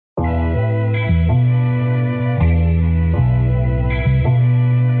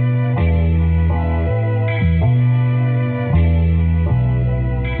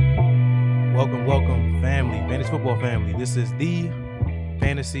This is the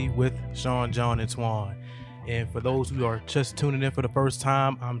Fantasy with Sean, John, and Twan. And for those who are just tuning in for the first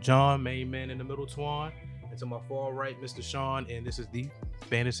time, I'm John, main man in the middle, Twan. And to my far right, Mr. Sean, and this is the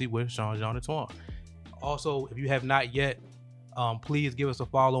Fantasy with Sean, John, and Twan. Also, if you have not yet, please give us a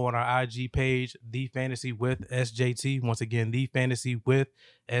follow on our IG page, The Fantasy with SJT. Once again, The Fantasy with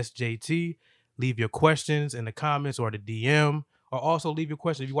SJT. Leave your questions in the comments or the DM, or also leave your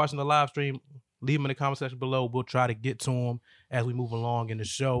questions. If you're watching the live stream, leave them in the comment section below. We'll try to get to them as we move along in the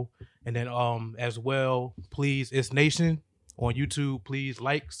show. And then as well, please, it's Nation on YouTube. Please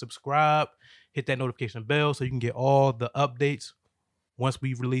like, subscribe, hit that notification bell so you can get all the updates once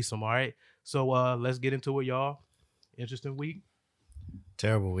we release them, all right? So let's get into it, y'all. Interesting week.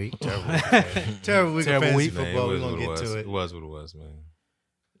 Terrible week. Terrible week. Terrible week of fantasy football. We're going to get to it. It was what it was,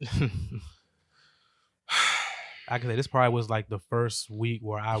 man. I can say this probably was like the first week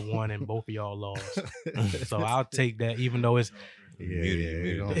where I won and both of y'all lost. So I'll take that, even though it's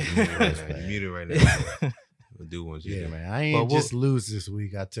Muted right now. We'll do one. Yeah, man. I ain't just lose this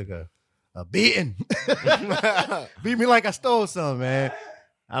week. I took a beating. Beat me like I stole something, man.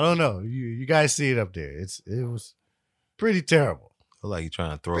 I don't know. You guys see it up there. It was pretty terrible. Look like you're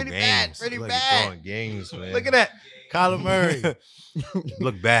trying to throw pretty games. Pretty like bad. Throwing games, man. Look at that. Kyler Murray.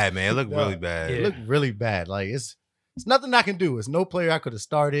 Look bad, man. It looked really bad. It looked really bad. Like it's nothing I can do. It's no player I could have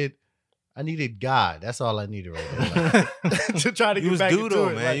started. I needed God. That's all I needed right now. Like, to try to get back into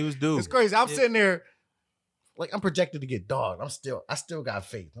it. Man. Like, He was due. It's crazy. I'm sitting there, like I'm projected to get dogged. I still got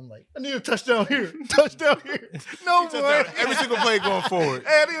faith. I'm like, I need a touchdown here. Touchdown here. No, boy. Every single play going forward.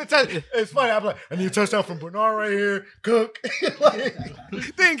 Hey, I need a touchdown. It's funny. I'm like, I need a touchdown from Bernard right here. Cook. Like,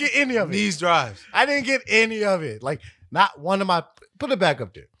 didn't get any of it. These drives. I didn't get any of it. Like, not one of my, put it back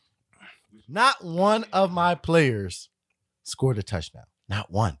up there. Not one of my players scored a touchdown. Not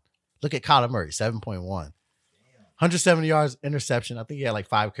one. Look at Kyler Murray, 7.1. 170 yards, interception. I think he had like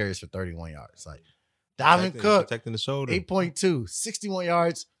 5 carries for 31 yards. Like, Dalvin Cook, protecting the shoulder. 8.2, 61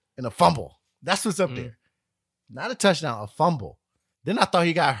 yards, and a fumble. That's what's up there. Not a touchdown, a fumble. Then I thought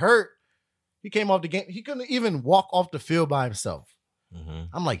he got hurt. He came off the game. He couldn't even walk off the field by himself.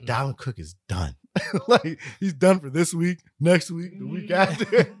 I'm like, Dalvin Cook is done. Like, he's done for this week, next week, the week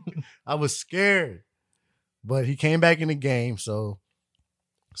after. I was scared. But he came back in the game, so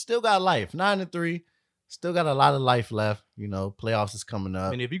still got life. 9-3. Still got a lot of life left. You know, playoffs is coming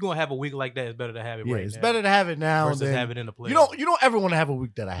up. And if you're gonna have a week like that, it's better to have it right now. It's better to have it now versus than have it in the playoffs. You don't ever want to have a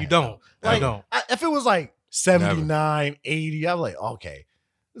week that I have. You don't. Like, I don't. If it was like 79, 80, I'm like, okay,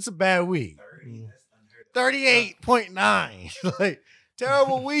 it's a bad week. 38.9. Like,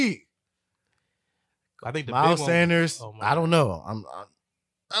 terrible week. I think the Miles big Sanders. Oh, I don't know.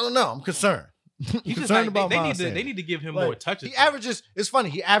 I don't know. I'm concerned. He's concerned about Miles they Sanders. need to give him Like, more touches. He averages. It's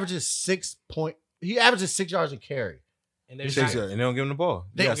funny. He averages 6 yards a carry. and And they don't give him the ball.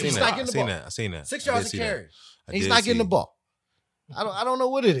 I seen that. I seen that. 6 yards a carry. And he's not getting the ball. I don't know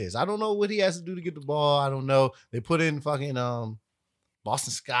what it is. I don't know what he has to do to get the ball. I don't know. They put in fucking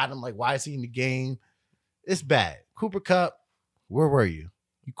Boston Scott. I'm like, why is he in the game? It's bad. Cooper Kupp, where were you?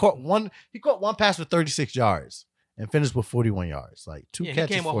 He caught one pass for 36 yards and finished with 41 yards. Like two catches.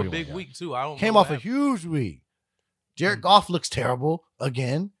 He came off a 41 big yards. week too. I don't Came know off what a huge week. Jared Goff looks terrible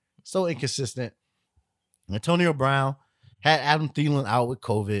again. So inconsistent. Antonio Brown had Adam Thielen out with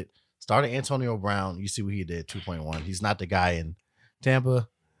COVID. Started Antonio Brown. You see what he did, 2.1. He's not the guy in Tampa.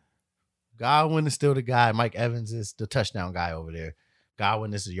 Godwin is still the guy. Mike Evans is the touchdown guy over there.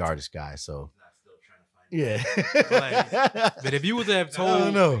 Godwin is the yardage guy. So, yeah. But if you would have told, I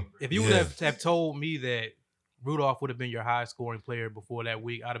don't know. If you would have told me that Rudolph would have been your highest scoring player before that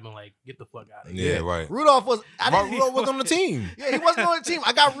week, I'd have been like, get the fuck out of here. Yeah, right. Rudolph was on the team. Yeah, he wasn't on the team.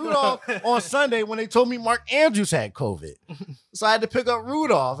 I got Rudolph on Sunday when they told me Mark Andrews had COVID. So I had to pick up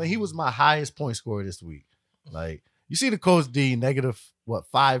Rudolph, and he was my highest point scorer this week. Like, you see the Coach D, negative,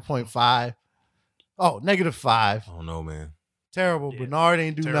 5.5? Oh, -5. I don't know, man. Terrible. Yeah. Bernard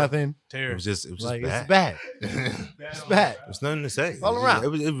ain't do nothing. It was just Like, bad. it's bad. It's bad. There's nothing to say. All around. It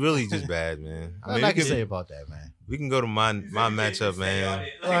was really just bad, man. Nothing I can say about that, man. We can go to my matchup, man.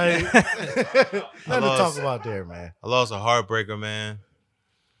 Like, nothing to talk about there, man. I lost a heartbreaker, man.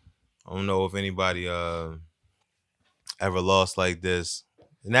 I don't know if anybody ever lost like this.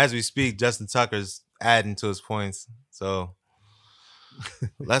 And as we speak, Justin Tucker's adding to his points. So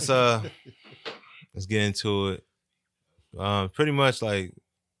let's get into it. Pretty much like,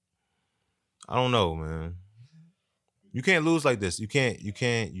 I don't know, man. You can't lose like this. You can't,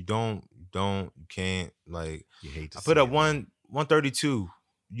 like, You hate to I put see up it. 132.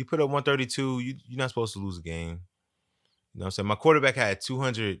 You put up 132, you're not supposed to lose a game. You know what I'm saying? My quarterback had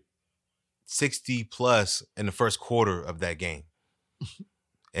 200 60 plus in the first quarter of that game.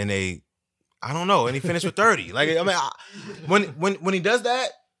 And I don't know, and he finished with 30. Like, I mean, when he does that,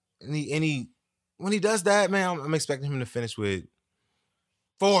 when he does that, man, I'm expecting him to finish with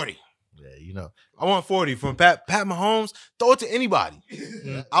 40. Yeah, I want 40 from Pat Mahomes. Throw it to anybody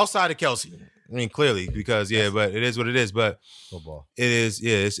outside of Kelsey. I mean, clearly, because but it is what it is. But football. It is,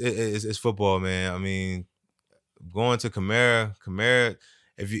 it's football, man. I mean, going to Kamara.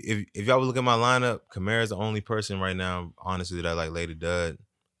 If y'all would look at my lineup, Kamara's the only person right now, honestly, that I like laid a dud.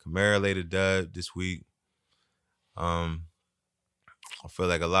 Kamara laid a dud this week. I feel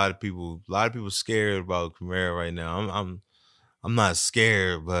like a lot of people scared about Kamara right now. I'm not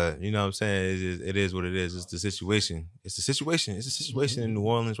scared, but you know what I'm saying? It is what it is. It's the situation. It's a situation in New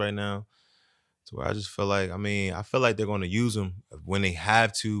Orleans right now. To where I just feel like, I feel like they're going to use him when they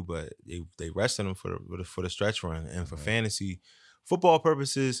have to, but they rested him for the stretch run. And for fantasy football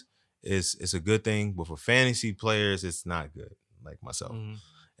purposes, it's a good thing, but for fantasy players, it's not good, like myself.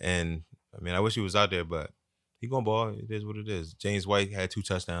 And I wish he was out there, but he gonna ball. It is what it is. James White had 2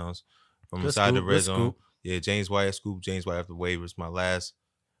 touchdowns from inside the red zone. Yeah, James White scooped James White after waivers. My last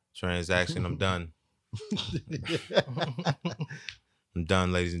transaction. I'm done. I'm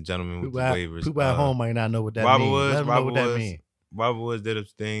done, ladies and gentlemen, with the waivers. People at home might not know what that means. Robert Woods did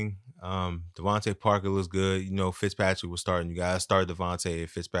his thing. Devontae Parker looks good. Fitzpatrick was starting. You guys start Devontae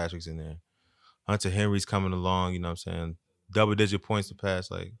if Fitzpatrick's in there. Hunter Henry's coming along, you know what I'm saying? Double-digit points the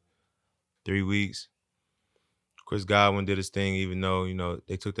past, 3 weeks. Chris Godwin did his thing, even though,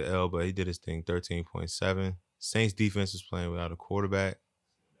 they took the L, but he did his thing, 13.7. Saints defense is playing without a quarterback.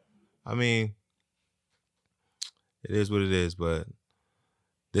 It is what it is, but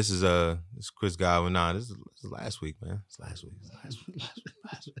this is Chris Godwin. Nah, this is last week, man. It's last week.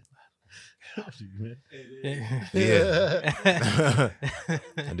 Yeah.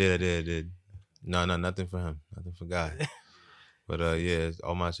 I did. No, nothing for him. Nothing for God. But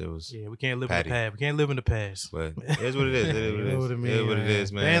all my shit was we can't live Patty. in the past. We can't live in the past. But it is what it is. It is what it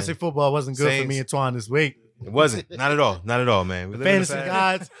is, man. Fantasy football wasn't good Saints. for me and Twan this week. It wasn't. Not at all, man. The fantasy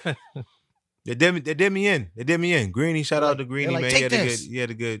gods. They did me in. Greeny, shout out to Greeny, like, man. He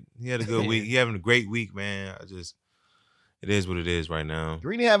had a good week. He having a great week, man. It is what it is right now.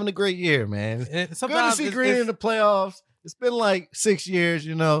 Greeny having a great year, man. Good to see Greeny in the playoffs. It's been 6 years,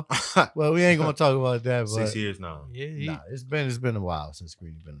 Well, we ain't gonna talk about that. But 6 years now. Yeah, it's been a while since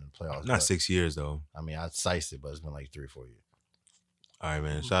Greeny's been in the playoffs. Not 6 years though. I sized it, but it's been 3 or 4 years. All right,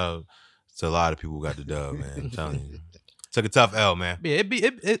 man. Shout out to a lot of people who got the dub, man. I'm telling you. Took a tough L, man. Yeah,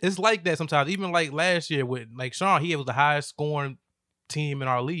 it's like that sometimes. Even last year with Sean, he was the highest scoring team in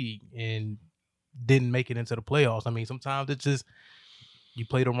our league and didn't make it into the playoffs. Sometimes it's just you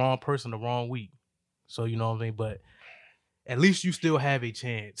play the wrong person the wrong week. So you know what I mean? But at least you still have a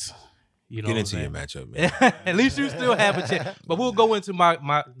chance. Get into your matchup, man. At least you still have a chance. But we'll go into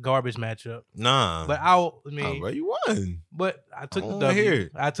my garbage matchup. Nah. But bro, you won. But I took the W.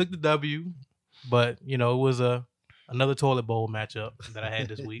 I took the W. But it was another toilet bowl matchup that I had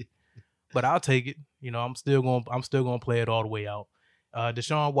this week. But I'll take it. I'm still gonna play it all the way out.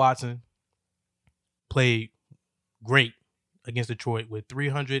 Deshaun Watson played great against Detroit with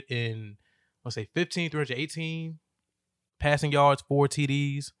 318 passing yards, 4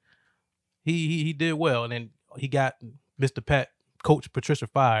 TDs. He did well, and then he got Coach Patricia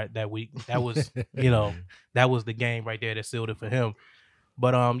fired that week. That was that was the game right there that sealed it for him.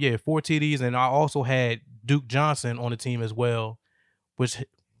 But 4 TDs, and I also had Duke Johnson on the team as well, which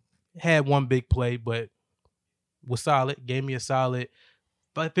had one big play, but was solid. Gave me a solid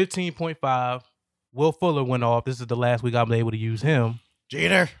 15.5. Will Fuller went off. This is the last week I'm able to use him.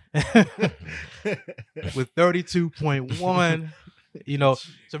 Jeter. With 32.1.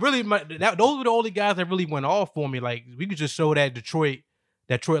 So really, those were the only guys that really went off for me. We could just show that Detroit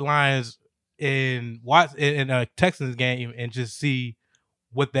Lions in Texans game and just see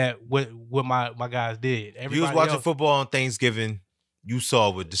what my guys did. You was watching football on Thanksgiving. You saw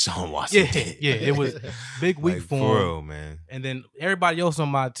what Deshaun Watson did. Yeah, it was big week for him. For real, man. And then everybody else on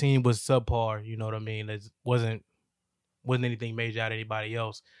my team was subpar. You know what I mean? It wasn't anything major out of anybody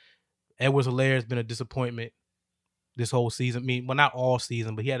else. Edwards-Helaire has been a disappointment this whole season. Well, not all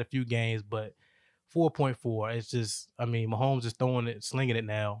season, but he had a few games. But 4.4, it's just, Mahomes is slinging it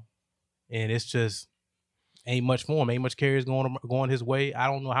now, and it's just ain't much for him. Ain't much carries going his way. I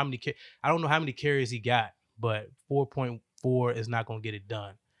don't know how many carries he got, but 4.4 is not going to get it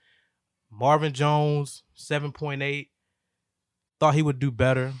done. Marvin Jones, 7.8. Thought he would do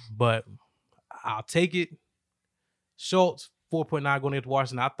better, but I'll take it. Schultz, 4.9 going into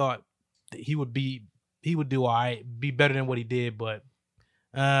Washington. I thought he would do all right, be better than what he did, but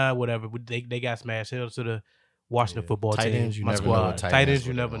Whatever. They got smashed. Hell to the Washington football tight team. ends, you My never know squad. what Tight ends,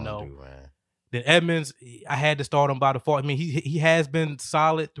 you what never they're gonna know. do, man. Then Edmonds, I had to start him by default. I mean, he has been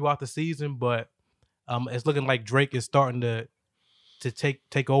solid throughout the season, but it's looking like Drake is starting to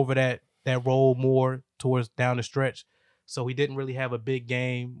take over that role more towards down the stretch. So he didn't really have a big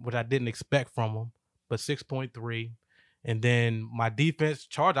game, which I didn't expect from him, but 6.3. And then my defense,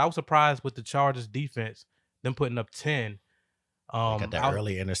 I was surprised with the Chargers defense, them putting up 10. Got that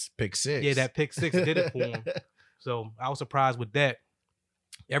early in the pick six. Yeah, that pick six did it for him. So I was surprised with that.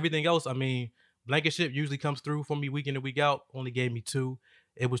 Everything else, I mean, Blankenship usually comes through for me week in and week out. Only gave me 2.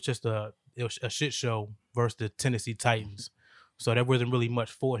 It was just a shit show versus the Tennessee Titans. So there wasn't really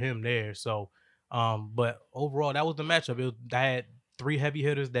much for him there. So, but overall, that was the matchup. I had 3 heavy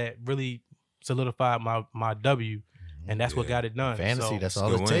hitters that really solidified my W, and that's what got it done. Fantasy, so, that's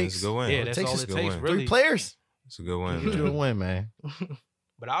all it takes. It's a good win. Yeah, that's all it takes. Really, 3 players. It's a good win. You do a win, man.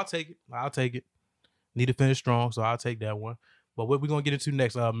 But I'll take it. Need to finish strong, so I'll take that one. But what we're gonna get into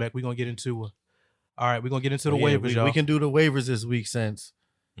next, Mac? We're gonna get into. All right, we're gonna get into the waivers, y'all. We can do the waivers this week since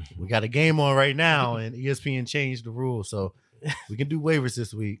we got a game on right now, and ESPN changed the rules, so we can do waivers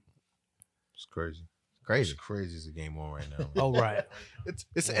this week. It's crazy. Crazy. It's crazy. It's a game on right now. Oh, right.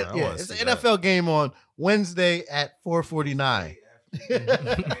 It's an that. NFL game on Wednesday at 4:49.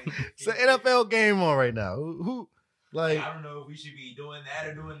 It's an NFL game on right now. Who like? I don't know if we should be doing that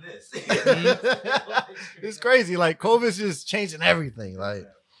or doing this. It's crazy. Like COVID's just changing everything. Like,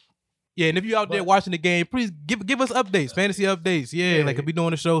 yeah, and if you're out there watching the game, please give us updates, fantasy updates. Yeah, like if we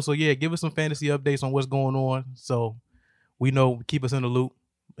doing the show, so yeah, give us some fantasy updates on what's going on, so we know, keep us in the loop,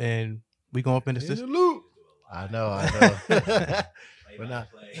 and we gonna finish this. in the loop. I know. We're not.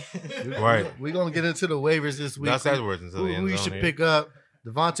 Right. We're gonna get into the waivers this week. That's words until the end Who you zone should here. pick up?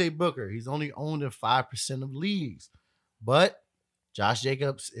 Devontae Booker. He's only owned in 5% of leagues, but Josh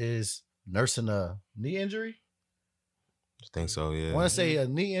Jacobs is nursing a knee injury. I think so. Yeah. I want to say a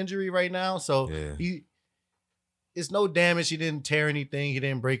knee injury right now. So it's no damage. He didn't tear anything. He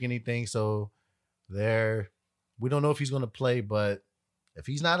didn't break anything. So we don't know if he's going to play, but if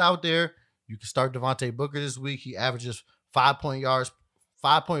he's not out there, you can start Devontae Booker this week. He averages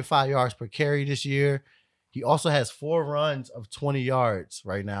 5.5 yards per carry this year. He also has 4 runs of 20 yards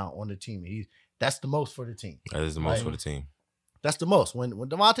right now on the team. That's the most for the team. That is the most for the team. That's the most. When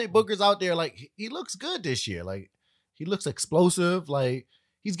Devontae Booker's out there, like, he looks good this year. Like, he looks explosive. Like,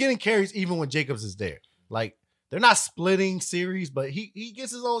 he's getting carries even when Jacobs is there. Like, they're not splitting series, but he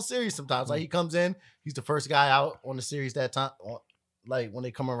gets his own series sometimes. Like, he comes in, he's the first guy out on the series that time, like when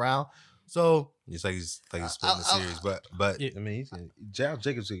they come around. So it's like he's splitting the series, but yeah. I mean,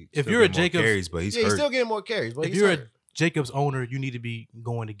 Jacobs. If you're a Jacobs, carries, but he's still getting more carries. But if you're a Jacobs owner, you need to be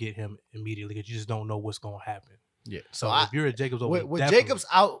going to get him immediately because you just don't know what's going to happen. Yeah. So if you're a Jacobs owner, with Jacobs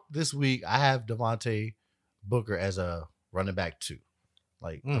out this week, I have Devontae Booker as a running back 2.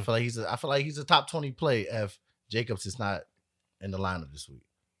 Like I feel like he's a top 20 play if Jacobs is not in the lineup this week.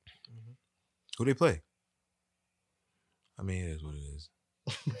 Who they play? I mean, it is what it is.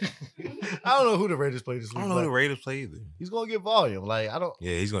 I don't know who the Raiders play this week. I don't know who the Raiders play either. He's gonna get volume. Like I don't.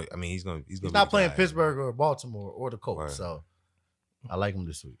 Yeah, he's gonna. I mean, he's gonna. He's not playing Pittsburgh or Baltimore or the Colts, Right. So I like him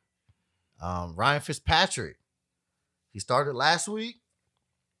this week. Ryan Fitzpatrick. He started last week.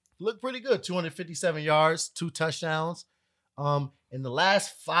 Looked pretty good. 257 yards, 2 touchdowns. In the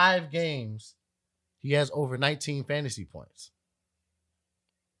last 5 games, he has over 19 fantasy points.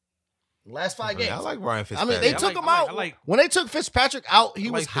 Last 5 games. I like Ryan I Fitzpatrick. mean, they took him out. When they took Fitzpatrick out, he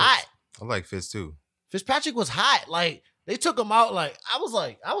was hot. I like Fitz too. Fitzpatrick was hot. Like, they took him out. Like, I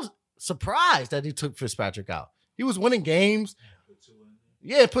was surprised that he took Fitzpatrick out. He was winning games.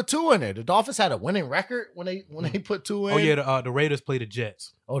 Yeah, put 2 in there. The Dolphins had a winning record when they put 2 in. Oh yeah, the Raiders play the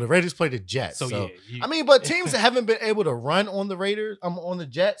Jets. Oh, the Raiders play the Jets. So yeah, I mean, but teams that haven't been able to run on the Raiders, on the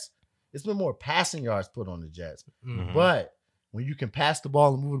Jets, it's been more passing yards put on the Jets. Mm-hmm. But when you can pass the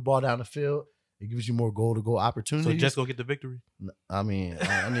ball and move the ball down the field, it gives you more goal-to-goal opportunities. So Jets gonna get the victory. I mean,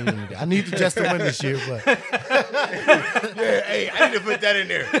 I need the Jets to win this year, but Yeah, hey, I need to put that in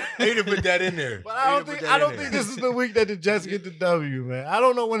there. But I don't think this is the week that the Jets get the W, man. I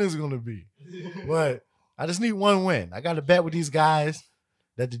don't know when it's gonna be, but I just need 1 win. I got to bet with these guys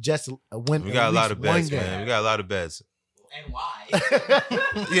that the Jets win. We got a lot of bets, game. man. We got a lot of bets. And why?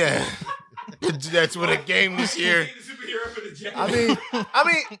 Yeah, that's what a game this year. I mean,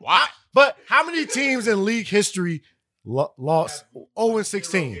 why? But how many teams in league history lost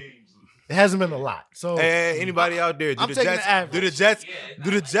 0-16? It hasn't been a lot. So Hey, anybody out there? I'm taking the average. Do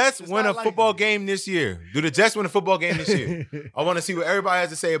the Jets win a not like football this. game this year? Do the Jets win a football game this year? I want to see what everybody has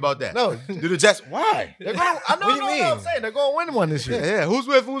to say about that. No. Do the Jets? Why? they're gonna. I know. What do you mean? I'm saying they're gonna win one this year. Yeah. Who's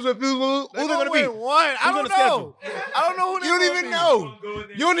with? Who's they They're gonna be? win one. I Who's on don't the know. I don't know who. You don't even know.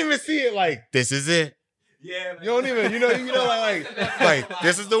 You don't even see it like this is it. Yeah, You don't even. You know like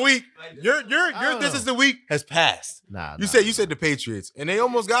this is the week. Your this is the week has passed. Nah. You said the Patriots, and they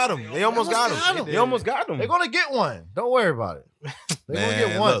almost got him. They almost got him. They almost got him. They're gonna get one. Don't worry about it. They're gonna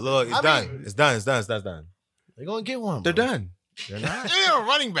get one. Look, it's done. It's done. They're gonna get one. They're bro. done. They're not. They're a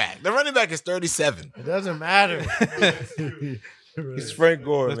running back. The running back is 37. It doesn't matter. He's Frank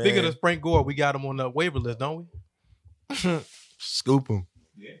Gore, But man. speaking of Frank Gore, we got him on the waiver list, don't we? Scoop him.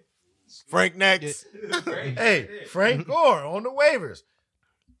 Frank next. Hey, Frank Gore on the waivers.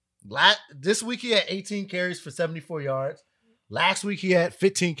 This week he had 18 carries for 74 yards. Last week he had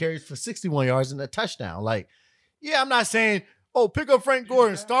 15 carries for 61 yards and a touchdown. Like, yeah, I'm not saying, pick up Frank Gore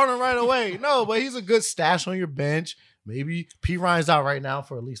and start him right away. No, but he's a good stash on your bench. Maybe P. Ryan's out right now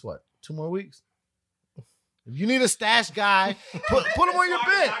for at least 2 more weeks? If you need a stash guy, put him on your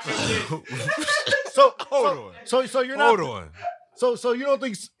bench. So you're not. Hold on. So you don't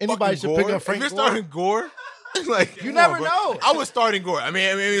think anybody should pick up Frank If you're Gore? starting Gore, like You come never on, bro. know. I was starting Gore. I mean,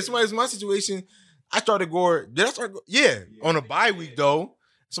 if somebody's in my situation, I started Gore. Did I start Gore? Yeah. On a bye week though.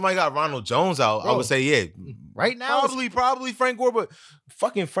 Somebody got Ronald Jones out. Bro, I would say, yeah. Right now, Probably Frank Gore, but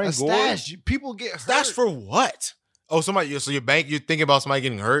fucking Frank a Gore. stash. People get hurt. Stash for what? Oh, somebody. So you're thinking about somebody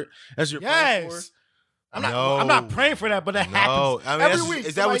getting hurt? That's your plan for? Yes. I'm not praying for that, but that happens I mean, every that's- week.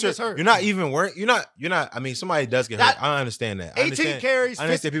 Is that what gets hurt. you're not even worried? You're not. I mean, somebody does get hurt. I understand that. I 18 understand, carries. I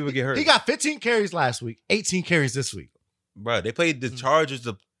understand people get hurt. He got 15 carries last week. 18 carries this week. Bro, they played the Chargers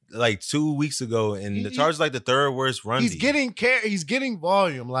like 2 weeks ago, and the Chargers like the third worst run. He's D. getting He's getting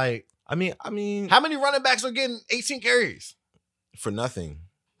volume. Like, I mean, how many running backs are getting 18 carries? for nothing.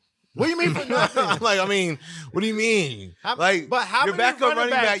 What do you mean for nothing? I mean, what do you mean? How- Like, but how your many backup running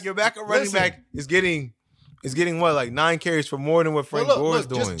running backs- back, your backup running Listen. back is getting what, like 9 carries for more than what Frank Well, Gore is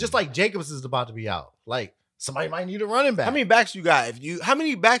doing. just like Jacobs is about to be out. Like, somebody might need a running back. How many backs you got? How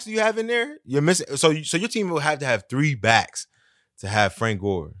many backs do you have in there? You're missing. So your team will have to have 3 backs to have Frank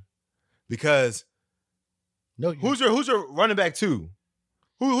Gore, because no, who's your running back 2?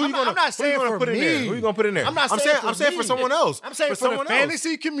 Who you gonna put in there? Who you gonna put in there? I'm not I'm saying saying for for me. someone else. I'm saying for the someone else.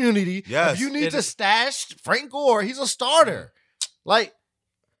 fantasy community. Yes. If you need It- to stash Frank Gore, he's a starter. Like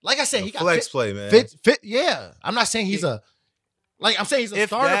I said, he got flex play, man. fit. Yeah, I'm not saying he's a. Like, I'm saying he's a If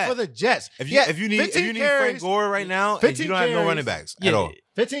starter that. for the Jets. If He had you need 15 Frank carries, Gore right now, and 15 you don't have no carries. running backs at Yeah. all.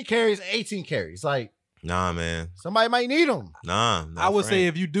 15 carries, 18 carries. Like, Nah, man. somebody might need him. Nah. I would say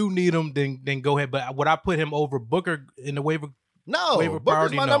if you do need him, then go ahead. But would I put him over Booker in the waiver? No, Waiver Booker's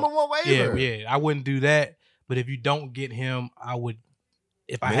priority, my no. number one waiver. Yeah, I wouldn't do that. But if you don't get him, I would.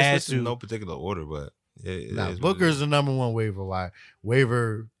 If I had to, in no particular order, but it Nah, is what it Booker's is. the number one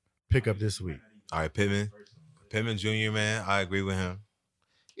waiver pickup this week. All right, Pittman Jr., man. I agree with him.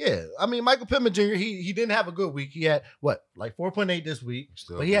 Yeah, I mean, Michael Pittman Jr., he didn't have a good week. He had, like 4.8 this week,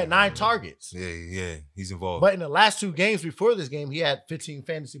 Still but he had good, 9 man. targets. Yeah, he's involved. But in the last 2 games before this game, he had 15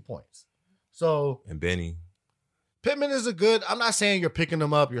 fantasy points. So And Benny. Pittman is I'm not saying you're picking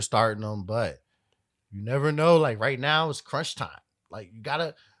him up, you're starting him, but you never know. Like right now, it's crunch time. Like you got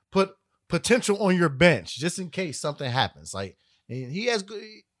to put potential on your bench just in case something happens. Like, and he has good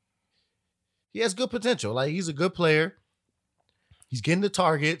potential. Like, he's a good player. He's getting the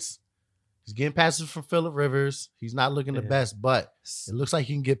targets. He's getting passes from Phillip Rivers. He's not looking the best, but it looks like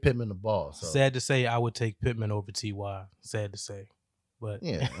he can get Pittman the ball. So. sad to say, I would take Pittman over Ty. Sad to say, but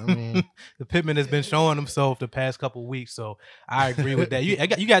Yeah, I mean, the Pittman has been showing himself the past couple of weeks, so I agree with that. You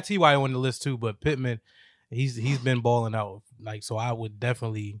got Ty on the list too, but Pittman, he's been balling out. Like, so I would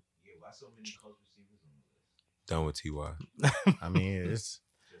definitely. Done with T.Y. I mean,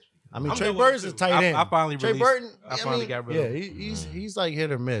 I'm Trey done with Burton's him, a too. tight end. I finally Trey released. Burton. I finally got rid yeah, of him. he's like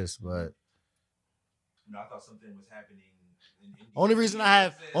hit or miss, but No, I thought something was happening. In Indy. only reason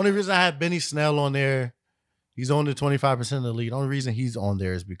I have Benny Snell on there, he's on the 25% of the lead. Only reason he's on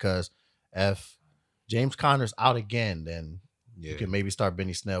there is because if James Conner's out again, then you can maybe start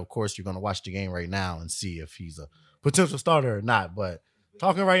Benny Snell. Of course, you're going to watch the game right now and see if he's a potential starter or not. But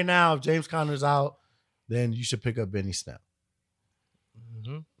talking right now, if James Conner's out, then you should pick up Benny Snell.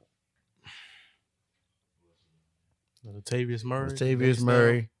 Mm-hmm. Latavius Murray. Latavius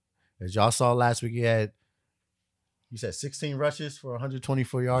Murray, as y'all saw last week, he said 16 rushes for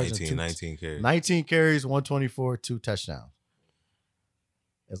 124 yards. 19 carries. 19 carries, 124, 2 touchdowns.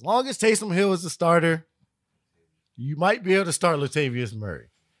 As long as Taysom Hill is the starter, you might be able to start Latavius Murray.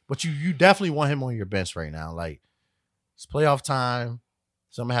 But you definitely want him on your bench right now. Like, it's playoff time.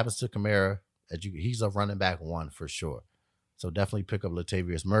 Something happens to Kamara. He's a running back 1 for sure. So definitely pick up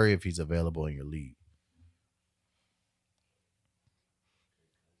Latavius Murray if he's available in your league.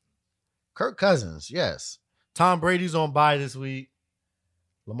 Kirk Cousins, yes. Tom Brady's on bye this week.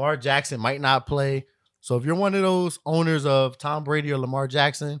 Lamar Jackson might not play. So if you're one of those owners of Tom Brady or Lamar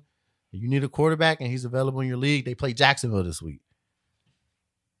Jackson, you need a quarterback and he's available in your league, they play Jacksonville this week.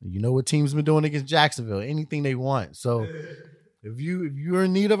 You know what teams been doing against Jacksonville, anything they want. So if you're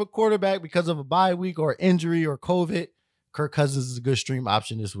in need of a quarterback because of a bye week or injury or COVID, Kirk Cousins is a good stream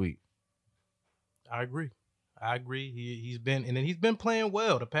option this week. I agree. He's been playing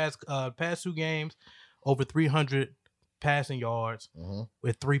well the past 2 games, over 300 passing yards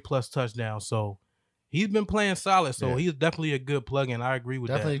with 3+ touchdowns. So he's been playing solid. So he's definitely a good plug-in. I agree with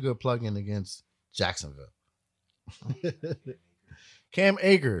that. Definitely a good plug-in against Jacksonville. Cam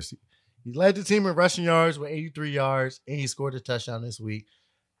Akers, he led the team in rushing yards with 83 yards, and he scored a touchdown this week.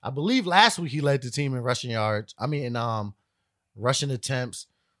 I believe last week he led the team in rushing yards. Rushing attempts.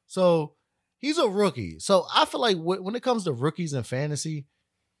 So he's a rookie. So I feel like when it comes to rookies in fantasy,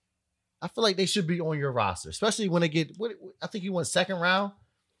 I feel like they should be on your roster, especially when they get. I think he went 2nd round.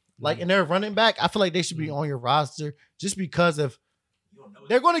 Like, and they're running back. I feel like they should be on your roster just because of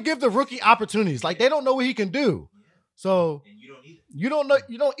they're going to give the rookie opportunities. Like, they don't know what he can do. So And you don't either.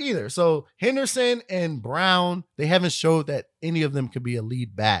 you don't either. So Henderson and Brown, they haven't showed that any of them could be a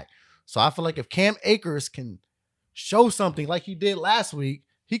lead back. So I feel like if Cam Akers can show something like he did last week,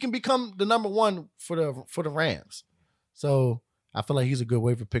 he can become the number 1 for the Rams. So I feel like he's a good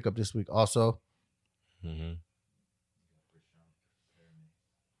waiver pickup this week also. Mm-hmm.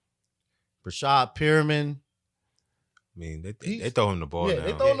 Rashad Perriman. I mean, they throw him the ball now.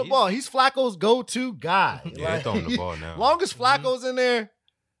 They throw him the ball. He's Flacco's go-to guy. Yeah, they throw him the ball now. Long as Flacco's in there.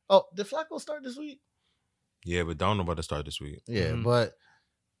 Oh, did Flacco start this week? Yeah, but Darnold about to start this week. Yeah, but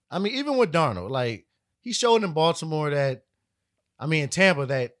I mean, even with Darnold, like, he showed in Baltimore in Tampa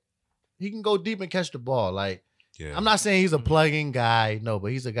that he can go deep and catch the ball. Like, Yeah. I'm not saying he's a plug-in guy, no,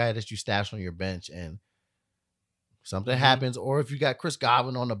 but he's a guy that you stash on your bench and something happens, or if you got Chris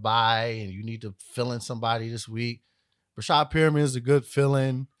Godwin on the bye and you need to fill in somebody this week, Rashad Perriman is a good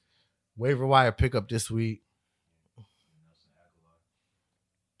fill-in waiver wire pickup this week. I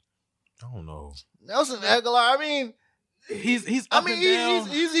don't know. Nelson Aguilar, I mean, he's up and down.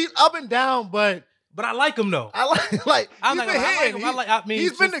 he's up and down, but I like him though. I like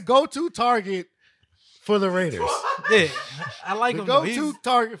he's been the go-to target for the Raiders. Yeah, I like him. Go-to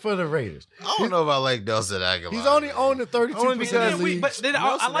target for the Raiders. I don't know if I like Nelson Aguilar. He's only on the 32% But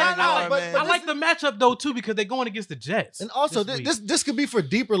I like the matchup though too because they're going against the Jets. And also, this could be for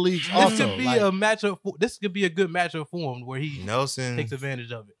deeper leagues. This Also, could be a matchup. This could be a good matchup for him where he Nelson takes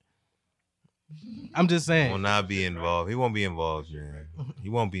advantage of it. I'm just saying. will not be involved. He won't be involved, man. He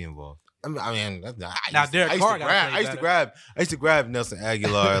won't be involved. I mean, Derek Carr got I used to grab Nelson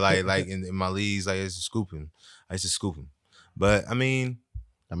Aguilar like in my leagues. Like, I used to scoop him. But I mean,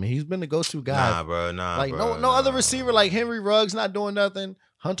 he's been the go-to guy. Nah, bro. Like, no other receiver like Henry Ruggs not doing nothing.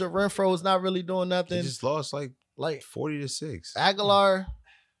 Hunter Renfro's not really doing nothing. They just lost like 40-6. Aguilar.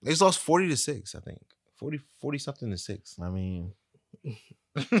 They just lost 40-6. I think 40 something to 6. I mean,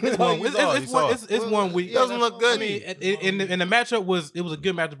 It's 1 week. It doesn't look good. I mean, and the matchup was a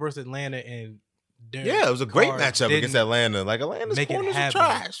good matchup versus Atlanta and Derek Yeah, it was a great Carr matchup against Atlanta. Like, Atlanta's make it corners are happen.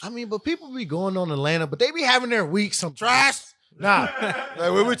 trash. I mean, but people be going on Atlanta, but they be having their weeks some trash. Nah,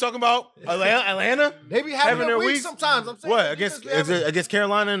 Like, what we talking about? Atlanta? they be having their weeks sometimes. I'm saying What, against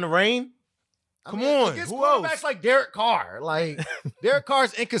Carolina in the rain? Come on, against who quarterbacks else? like Derek Carr. Like, Derek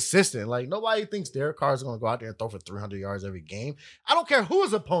Carr's inconsistent. Like, nobody thinks Derek Carr's going to go out there and throw for 300 yards every game. I don't care who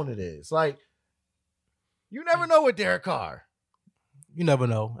his opponent is. Like, you never know with Derek Carr. You never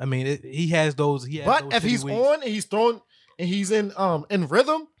know. I mean, he has those. But if he's on and he's throwing and he's in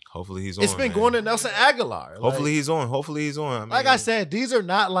rhythm, Hopefully he's on. it's been going to Nelson Aguilar. Hopefully he's on. I mean, Like I said, these are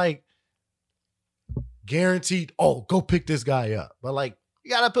not like guaranteed. Oh, go pick this guy up. But like, you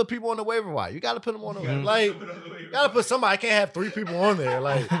gotta put people on the waiver wire. You gotta put them on the like. You gotta put somebody. I can't have 3 people on there.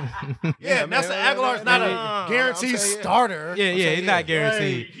 Like, yeah, Nelson Aguilar's not a guaranteed starter. Yeah, he's not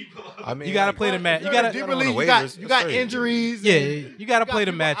guaranteed. I mean, You gotta play the match. You Deeper gotta. league, you got injuries. Yeah, you gotta play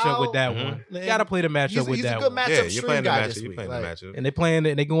the people matchup with out. that one. You gotta play the matchup with He's that a good one. matchup Yeah, you're stream playing the guy matchup. this You're week. playing the Like, matchup.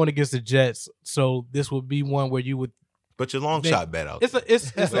 And they're going against the Jets, so this would be one where you would. But your long shot bet out. It's a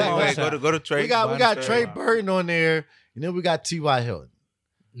long Wait, shot. go to Trey. we got Trey Burton on there, and then we got T.Y. Hilton.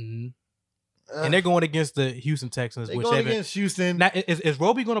 Mhm. And they're going against the Houston Texans, They which going they've been. against Houston. Now, is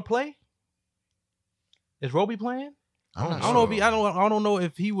Roby going to play? Is Roby playing? I'm not I don't know if sure. he, I don't know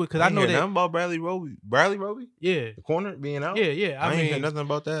if he would, because I know that. nothing about Bradley Roby. Bradley Roby, Yeah, the corner being out. yeah. I, I ain't mean, hear nothing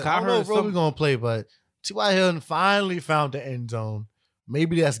about that. I I don't know heard if Roby some- gonna play, but T.Y. Hilton finally found the end zone.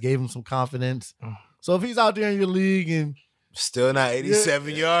 Maybe that's gave him some confidence. So if he's out there in your league and Still not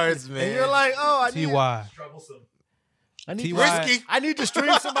 87 yards, man. and you're like, oh, Ty. Troublesome. I need T.Y. Risky. I need to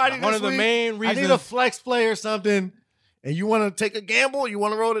stream somebody this One of the week. main I reasons. need a flex play or something, and you want to take a gamble? You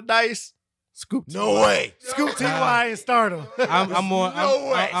want to roll the dice? Scoop No T.Y. way. Scoop T.Y. and start him. I'm on.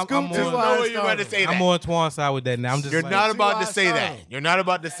 No way. I'm Scoop on. T.Y. No way you're about to say that. I'm on Twan's side with that now. I'm just. You're like, not about to T.Y. say that. style. You're not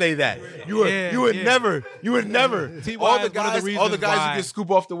about to say that. You would. Yeah, you would yeah. never. You would never. T.Y. All is the one of the guys. reasons All the guys why- who can scoop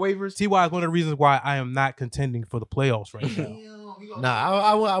off the waivers. Ty is one of the reasons why I am not contending for the playoffs right now. Nah,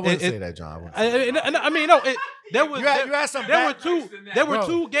 I wouldn't It- say that, John. I mean, no. There was You had some there were bad- two. There were Bro.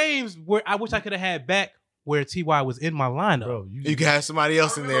 2 games where I wish I could have had back where Ty was in my lineup. Bro, You can have somebody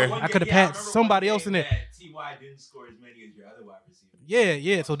else in there. I could have had somebody else in there. Ty didn't score as many as your other wide receivers.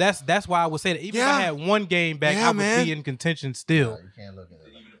 Yeah. So that's why I would say that even if I Yeah. had one game back, Yeah, I would man. be in contention still. you can't look at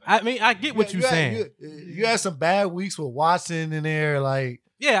it. I mean, I get what you're saying. You had some bad weeks with Watson in there, like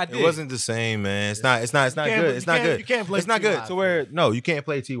Yeah, I did. It wasn't the same, man. It's not can't- good. It's not you good. can't- you can't blame It's not T.Y. good. To where you can't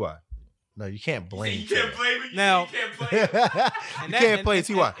play Ty. no, you can't blame. You can't play me. Now- You can't play. You And that- can't play and-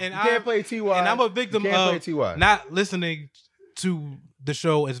 Ty. and You I'm- can't play Ty. And I'm a victim You can't of play Ty. not listening to the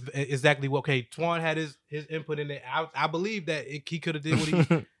show is exactly what. Okay, Twan had his input in it. I believe that he could have did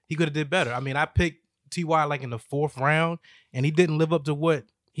what he could have did better. I mean, I picked Ty like in the 4th round, and he didn't live up to what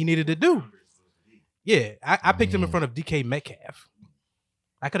he needed to do. Yeah, I picked him in front of DK Metcalf.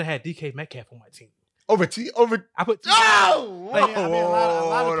 I could have had DK Metcalf on my team. over. I put No! I mean, a lot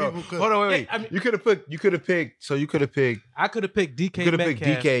of Hold on. people could. Hold on, wait. Yeah, I mean- you could have picked. So you could have picked. I could have picked DK You could have picked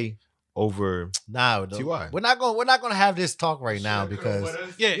Metcalf. DK over. Nah, T.Y. we're not gonna have this talk right now because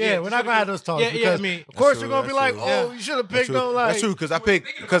Yeah, we're not gonna have those talks Yeah, because I mean, of course That's you're true, gonna be that's like, true. oh, you should have picked That's on true. like That's true because I picked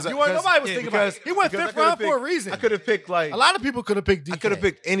because you weren't nobody was thinking about it. He went because I 5th could've round for a picked- reason. I could have picked like A lot of people could have picked DK. I could have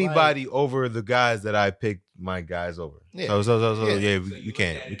picked anybody over the guys that I picked my guys over. Yeah. So Yeah. yeah, you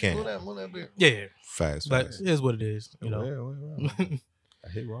can't. Will that be- yeah, Fast. but it is what it is, you know. Yeah. I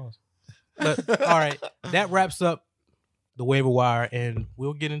hate Ross. But all right, that wraps up the waiver wire, and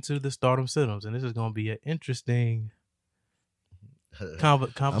we'll get into the stardom sit-ems, and this is going to be an interesting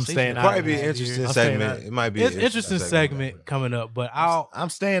conversation. I'm staying out. Probably be an man. interesting I'm staying segment. out. It might be It's an interesting segment coming up, but I'm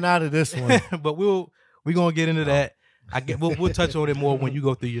staying out of this one. but we're gonna get into that. We'll touch on it more when you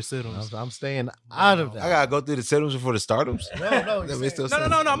go through your sit-ems. I'm staying out of that. I gotta go through the settings before the stardoms. No, That makes No. sense.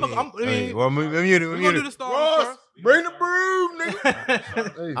 I mean, Well, I'm muted. we're gonna do the stardoms Ross, first. bring the broom,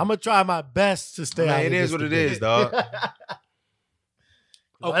 nigga. I'm gonna try my best to stay out. Man, of it is this what it debate. is, dog.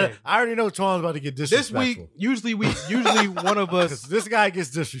 Okay. I already know Twan's about to get This disrespectful. week, usually one of 'Cause us this guy gets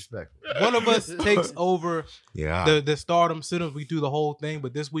disrespectful. takes over Yeah. the stardom sit-ems. We do the whole thing,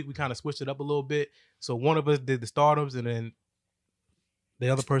 but this week we kind of switched it up a little bit. So one of us did the stardoms, and then the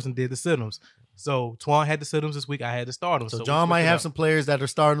other person did the sit-ems. So Twan had the sit-ems this week. I had the stardoms. So we John might switched it have up. some players that are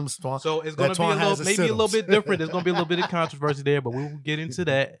starting Twan. So it's that going to be Twan has maybe a little sit-ems. bit different. There's going to be a little bit of controversy there, but we will get into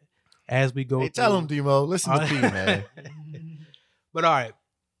that as we go. Hey, tell him, through. Demo. Listen to P, man. But all right,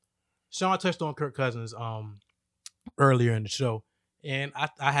 Sean touched on Kirk Cousins earlier in the show, and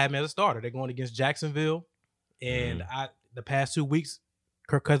I had him as a starter. They're going against Jacksonville, and the past 2 weeks,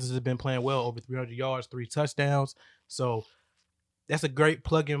 Kirk Cousins has been playing well, over 300 yards, 3 touchdowns. So that's a great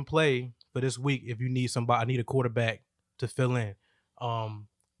plug and play for this week if you need somebody. I need a quarterback to fill in.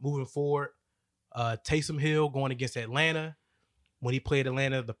 Moving forward, Taysom Hill going against Atlanta. When he played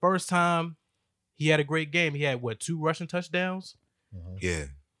Atlanta the first time, he had a great game. He had 2 rushing touchdowns. Yeah.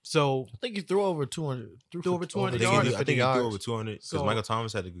 So I think he threw over 200. Threw over 200 I think yards. he, I think he threw over 200 because So, Michael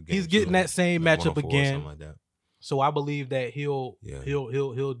Thomas had a good game. he's getting too. that same Like matchup 104 or again. something like that. So I believe that he'll Yeah.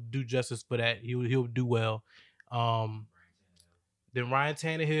 he'll do justice for that. He'll do well. Then Ryan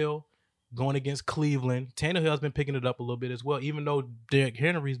Tannehill going against Cleveland. Tannehill has been picking it up a little bit as well, even though Derrick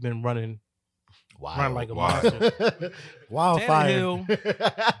Henry's been running like a Wow. monster. Wildfire. Tannehill,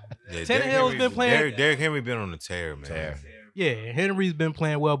 Yeah, Tannehill's been playing- Derrick Henry been on the tear, man. yeah, Henry's been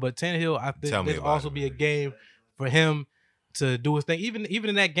playing well, but Tannehill, I think Tell me this about also it, be a man. game for him to do his thing. Even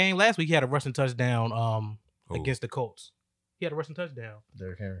in that game last week, he had a rushing touchdown Who? against the Colts. He had a rushing touchdown.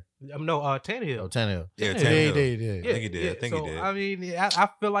 Derrick Henry. No, Tannehill. Oh, Tannehill. Yeah, Yeah, Yeah, Tannehill. he did. Yeah. I think he did. I think he so, did. I mean, I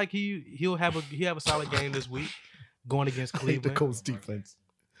feel like he'll have a solid game this week going against I hate the Cleveland. Colts defense.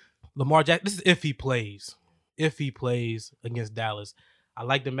 Lamar Jackson. This is if he plays. If he plays against Dallas, I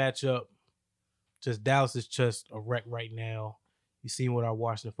like the matchup. Just Dallas is just a wreck right now. You seen what our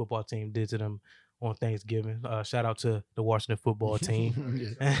Washington football team did to them on Thanksgiving. Shout out to the Washington football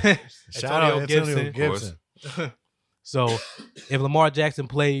team. Shout out Antonio Gibson. So if Lamar Jackson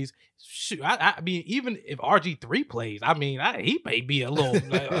plays, shoot, I mean, even if RG3 plays, I mean, he may be a little.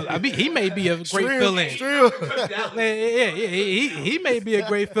 He may be a great fill-in. He may be a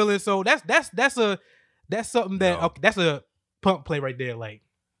great fill-in. So that's something that that's a pump play right there. Like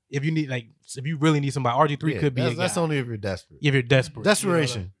if you really need somebody, RG3 could be. That's only if you're desperate. If you're desperate,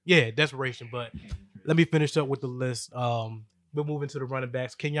 desperation. Desperation. But let me finish up with the list. We're moving to the running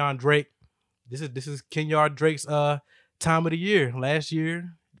backs. Kenyon Drake. This is Kenyon Drake's time of the year. Last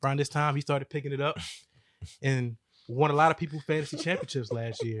year, around this time, he started picking it up and won a lot of people fantasy championships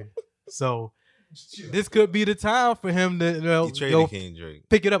last year. So this could be the time for him to You traded Kenyon Drake.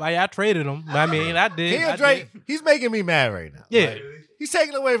 Pick it up. I traded him. I mean, I did. Kenyon Drake, he's making me mad right now. Yeah. Like, he's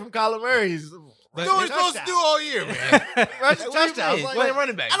taking away from Kyler Murray. He's That's what we're supposed to do all year, man. rushing touchdowns. Like, Playing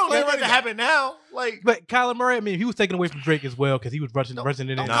running back. I don't need that to happen now. Like, But Kyler Murray, I mean, he was taken away from Drake as well because he was rushing in don't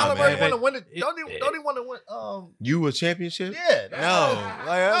it. Kyler Murray man. want to win it. Don't he want to win? You a championship? Yeah. No.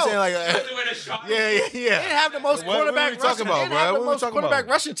 Like I'm saying, like They didn't have the most What we quarterback talking rushing. about, They didn't bro? have the What we most talking quarterback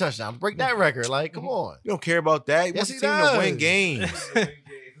about? rushing touchdowns. Break that record. Like, come on. You don't care about that. You Yes, want he the team to win does. games.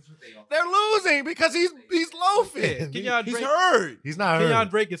 They're losing because he's loafing. Kenyon He's Drake, hurt. He's not Kenyon hurt.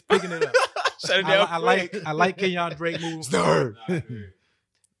 Drake is picking it up. Shut it down. I like Kenyon Drake moving. He's not hurt.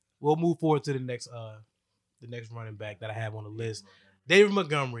 We'll move forward to the next running back that I have on the list. David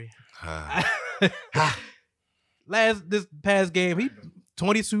Montgomery. This past game, he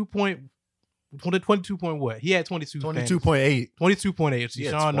 22 point what? He had 22.8. 22.8. He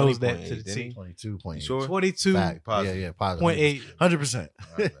had Sean knows 20.8, that to the didn't he? team. 22.8. Sure. 22.8. Fact. Yeah, positive. 100%.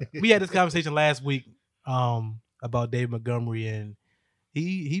 We had this conversation last week about David Montgomery, and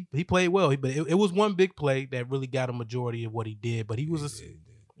he played well. But it was one big play that really got a majority of what he did. But he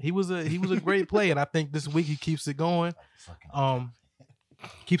was a great play, and I think this week he keeps it going. Watching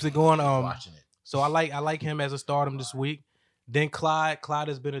it. So I like him as a stardom this week. Then Clyde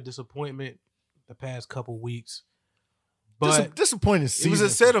has been a disappointment the past couple weeks. But disappointing season. He was a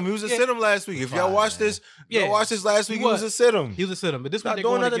sit-em. He was a sit-em last week. If y'all watched this, last week, he was a sit-em. He was a sit-em. But this Not week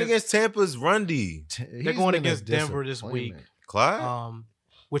doing nothing against Tampa's run D. they're going against Denver this week. Clyde?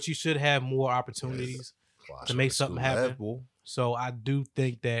 Which you should have more opportunities to make something happen. So I do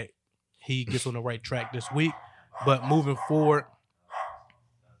think that he gets on the right track this week. But moving forward,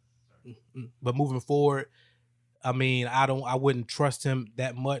 I mean, I wouldn't trust him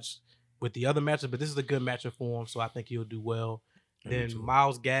that much with the other matchup, but this is a good matchup for him, so I think he'll do well. Then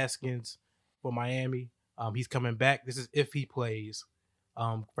Myles Gaskins for Miami, he's coming back. This is if he plays.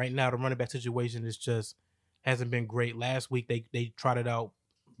 Right now, the running back situation is just hasn't been great. Last week they trotted out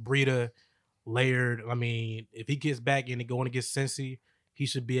Breida, Laird. I mean, if he gets back and going against Cincy, he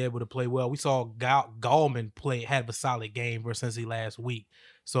should be able to play well. We saw Gallman had a solid game versus Cincy last week,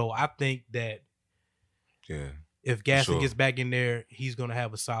 so I think that if Gaskin gets back in there, he's gonna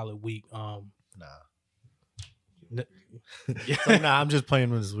have a solid week. Nah, I'm just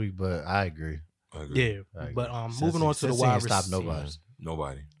playing with this week, but I agree. Yeah, but moving on to the wide receivers.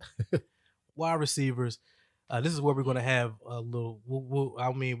 Nobody. Wide receivers. This is where we're gonna have a little.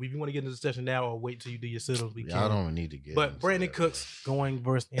 I mean, if you want to get into the discussion now or wait till you do your sit-ups, we can. I don't need to get. But Brandon Cooks going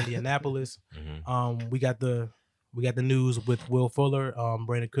versus Indianapolis. We got the news with Will Fuller.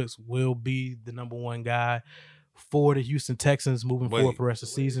 Brandon Cooks will be the number one guy for the Houston Texans moving forward for the rest of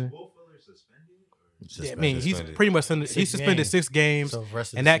the season. Yeah, I mean, he's pretty much he's suspended 6 games,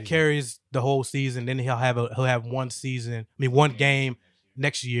 and that carries the whole season. Then he'll have one game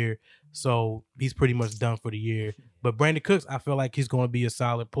next year, so he's pretty much done for the year. But Brandon Cooks, I feel like he's going to be a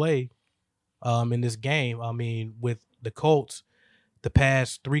solid play in this game. I mean, with the Colts, the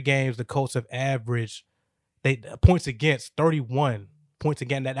past 3 games, the Colts have averaged points against 31 points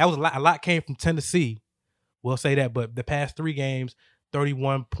against. That was a lot came from Tennessee. We'll say that, but the past 3 games,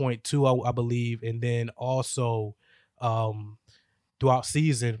 31.2, I believe, and then also throughout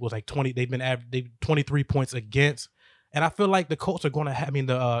season was like 20. They've 23 points against, and I feel like the Colts are going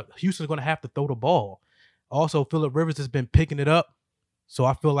to. Houston's going to have to throw the ball. Also, Phillip Rivers has been picking it up, so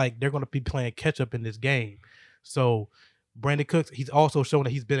I feel like they're going to be playing catch up in this game. So Brandon Cooks, he's also shown that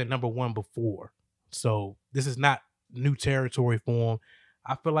he's been at number 1 before, so this is not new territory for him.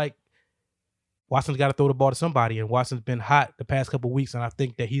 I feel like Watson's got to throw the ball to somebody, and Watson's been hot the past couple of weeks, and I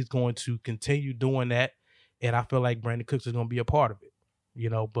think that he's going to continue doing that, and I feel like Brandon Cooks is going to be a part of it,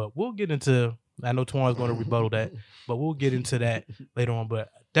 but we'll get into – I know Twan's going to rebuttal that, but we'll get into that later on,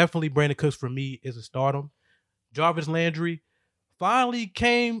 but definitely Brandon Cooks for me is a stardom. Jarvis Landry finally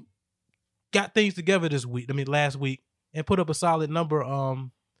got things together last week, and put up a solid number.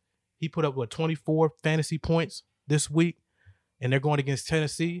 He put up, 24 fantasy points this week, and they're going against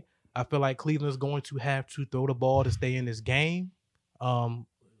Tennessee. I feel like Cleveland's going to have to throw the ball to stay in this game. When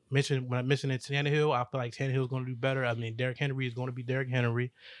I mentioned Tannehill, I feel like Tannehill is going to do better. I mean, Derrick Henry is going to be Derrick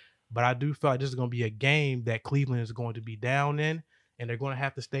Henry, but I do feel like this is going to be a game that Cleveland is going to be down in, and they're going to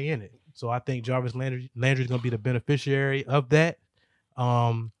have to stay in it. So I think Jarvis Landry is going to be the beneficiary of that.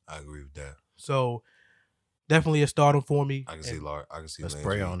 I agree with that. So definitely a starter for me. I can see Landry.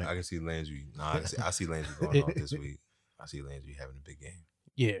 spray on it. I can see Landry. No, I see Landry going off this week. I see Landry having a big game.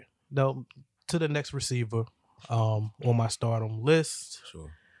 Yeah. No, to the next receiver on my stardom list.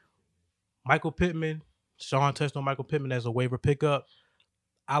 Sure. Michael Pittman. Sean touched on Michael Pittman as a waiver pickup.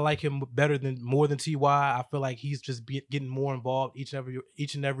 I like him more than Ty. I feel like he's just getting more involved each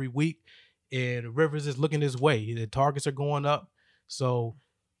and every week, and Rivers is looking his way. The targets are going up, so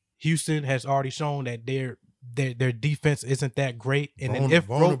Houston has already shown that their defense isn't that great. And then if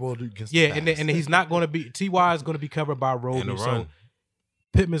vulnerable against the and he's not going to be Ty is going to be covered by Roby, so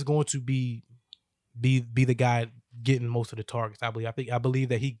Pittman's going to be the guy getting most of the targets. I believe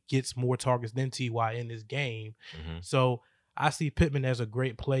that he gets more targets than Ty in this game. Mm-hmm. So I see Pittman as a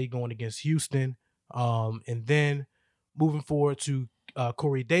great play going against Houston. And then moving forward to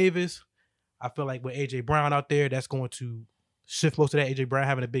Corey Davis, I feel like with A.J. Brown out there, that's going to shift most of that. A.J. Brown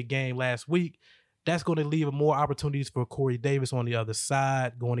having a big game last week, that's going to leave more opportunities for Corey Davis on the other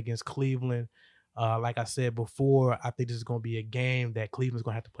side going against Cleveland. Like I said before, I think this is going to be a game that Cleveland's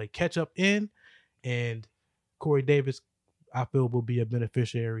going to have to play catch up in, and Corey Davis, I feel, will be a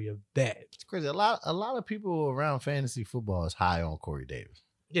beneficiary of that. It's crazy. A lot of people around fantasy football is high on Corey Davis.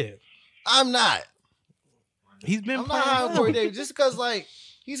 Yeah, I'm not. I'm not high on Corey Davis just because like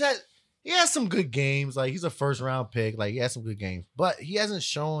he has some good games. Like he's a first round pick. Like he has some good games, but he hasn't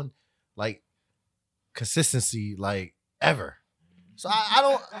shown like consistency like ever. So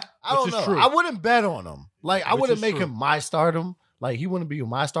I don't know. True. I wouldn't bet on him. Like I Which wouldn't is make true. him my stardom. Like he wouldn't be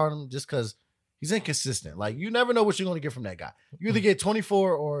my stardom just because he's inconsistent. Like you never know what you're going to get from that guy. You either get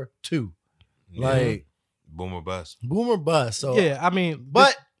 24 or 2. Yeah. Like boom or bust. boom or bust. So yeah, I mean,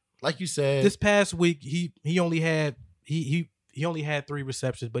 but like you said, this past week he only had 3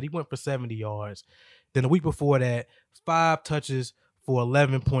 receptions, but he went for 70 yards. Then the week before that, 5 touches for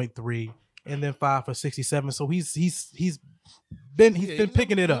 11.3, and then 5 for 67. So he's been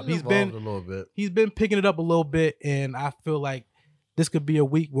picking it up. He's been a little bit. He's been picking it up a little bit, and I feel like this could be a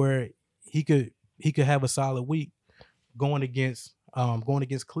week where he could have a solid week going against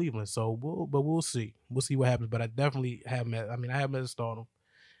Cleveland. So we'll see. We'll see what happens. But I definitely have him I have him as a starter.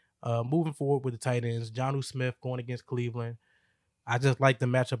 Moving forward with the tight ends, Jonnu Smith going against Cleveland. I just like the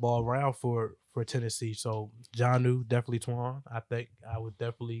matchup all around for Tennessee. So Jonnu, definitely Twan. I think I would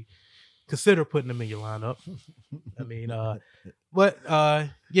definitely consider putting him in your lineup. I mean,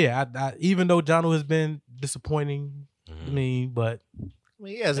 yeah, I even though Jonnu has been disappointing, I mean, but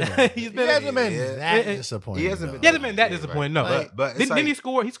he hasn't been, he's he hasn't been yeah. that disappointing. He hasn't been that disappointing. No, Right. But it's didn't he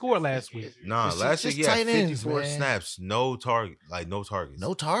score? He scored last week. Nah, It's last just week he had tight ends, 54 man. snaps, no targets. No targets?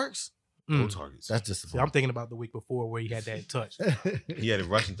 No targets. That's See, disappointing. I'm thinking about the week before where he had that touch. He had a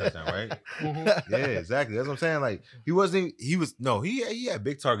rushing touchdown, right? Yeah, exactly. That's what I'm saying. Like he had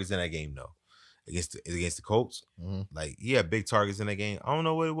big targets in that game though. Against the Colts. Mhm. Like he had big targets in that game. I don't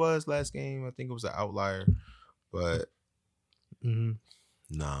know what it was last game. I think it was an outlier. But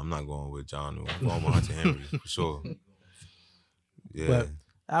nah, I'm not going with John. I'm going with Hunter Henry for sure. Yeah. But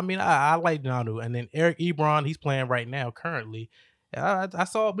I mean, I like Jonnu, and then Eric Ebron, he's playing right now currently. I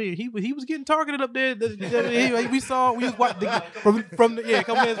saw he was getting targeted up there. We was watching from a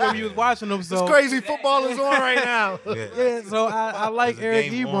couple minutes where we was watching him. So This crazy football is on right now. yeah, so I like There's a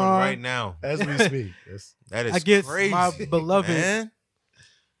Eric game Ebron on right now. As we speak. That is against crazy, my beloved man.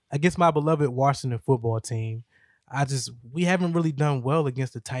 against my beloved Washington football team. We haven't really done well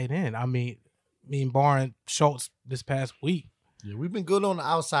against the tight end. I mean, barring Schultz this past week. Yeah, we've been good on the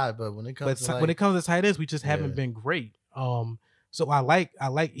outside, but when it comes to when it comes to tight ends, we just haven't been great. So I like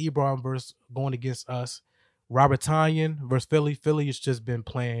Ebron versus going against us. Robert Tonyan versus Philly. Philly has just been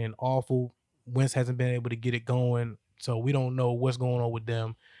playing awful. Wentz hasn't been able to get it going, so we don't know what's going on with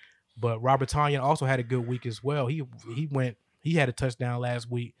them. But Robert Tonyan also had a good week as well. He had a touchdown last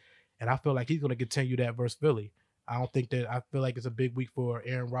week, and I feel like he's going to continue that versus Philly. I feel like it's a big week for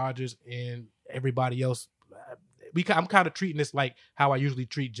Aaron Rodgers and everybody else. I'm kind of treating this like how I usually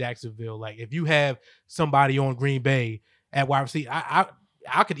treat Jacksonville. Like if you have somebody on Green Bay at wide receiver,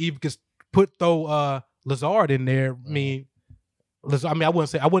 I could even just throw Lazard in there. I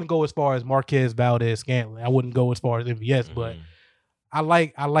wouldn't go as far as Marquez Valdez-Scantling. I wouldn't go as far as MVS, but I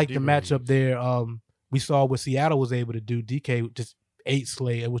like the matchup there. We saw what Seattle was able to do. DK just ate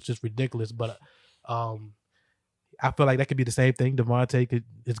Slay. It was just ridiculous. But I feel like that could be the same thing. Devontae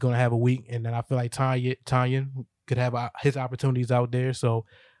is going to have a week, and then I feel like Tanyan could have his opportunities out there. So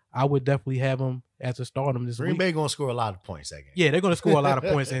I would definitely have him as a stardom this Green week. Bay gonna score a lot of points that game. Yeah, they're going to score a lot of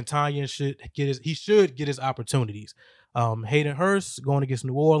points, and Tanyan should get his opportunities. Hayden Hurst going against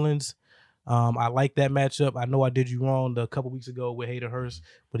New Orleans. I like that matchup. I know I did you wrong a couple weeks ago with Hayden Hurst,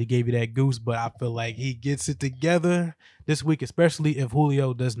 but he gave you that goose. But I feel like he gets it together this week, especially if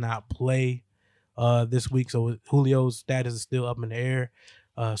Julio does not play this week. So Julio's status is still up in the air.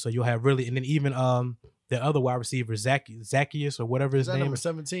 So you'll have really, and then even the other wide receiver, Zacchaeus or whatever his name number is.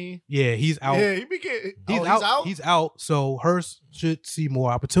 17? Yeah, he's out. Yeah, he's out. He's out. So Hurst should see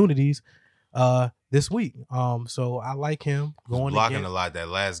more opportunities this week. So I like him going blocking against, a lot that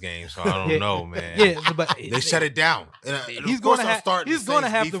last game, so I don't know, man. Yeah, but they shut it down. He's going to have to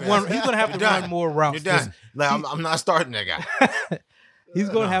run more routes. You're done. Like, I'm not starting that guy. He's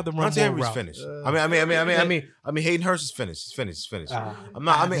going to have to run Hunter more Henry's routes. finished. I mean, Hayden Hurst is finished. He's finished. I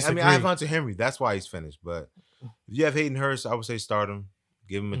have Hunter Henry. That's why he's finished. But if you have Hayden Hurst, I would say start him.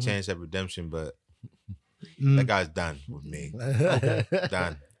 Give him a chance at redemption. But that guy's done with me. Okay.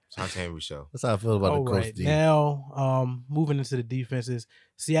 Done. It's Hunter Henry show. That's how I feel about the coach. Now, moving into the defenses,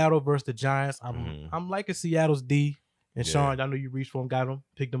 Seattle versus the Giants. I'm liking Seattle's D. And Sean, I know you reached for him, got him,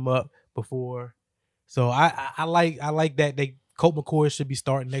 picked him up before. So I like that. Colt McCoy should be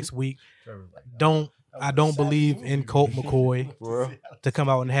starting next week. I don't believe in Colt McCoy to come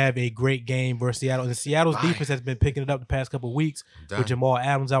out and have a great game versus Seattle. And Seattle's defense has been picking it up the past couple of weeks with Jamal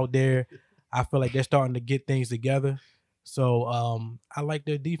Adams out there. I feel like they're starting to get things together. So I like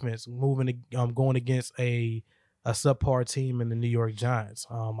their defense going against a subpar team in the New York Giants.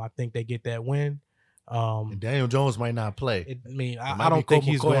 I think they get that win. Daniel Jones might not play. I don't think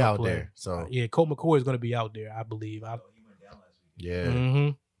he's going out to play. there. So Colt McCoy is going to be out there, I believe. Yeah. Mm-hmm.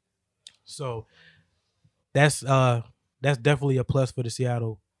 So that's definitely a plus for the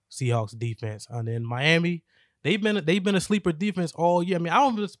Seattle Seahawks defense. And then Miami, they've been a sleeper defense all year. I mean, I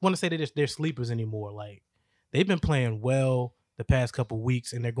don't just want to say that they're sleepers anymore. Like, they've been playing well the past couple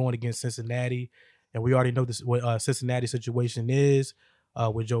weeks, and they're going against Cincinnati. And we already know what Cincinnati situation is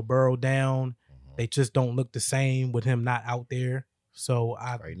with Joe Burrow down. They just don't look the same with him not out there. So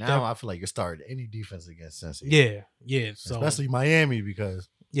I feel like you're starting any defense against Cincinnati. Yeah. So especially Miami because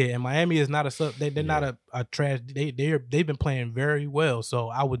and Miami is not they're not a trash. They've been playing very well. So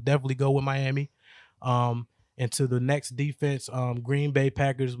I would definitely go with Miami. And to the next defense, Green Bay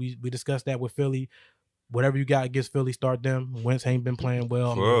Packers. We discussed that with Philly. Whatever you got against Philly, start them. Wentz ain't been playing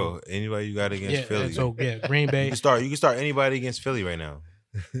well. Bro, anybody you got against Philly. So Green Bay. You can start anybody against Philly right now.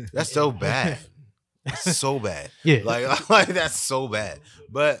 That's so bad. That's so bad. Yeah. Like that's so bad.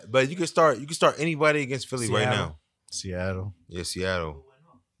 But you can start anybody against Philly right now. Seattle. Yeah, Seattle.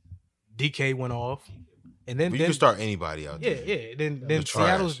 DK went off. And then you can start anybody out there. Yeah. Then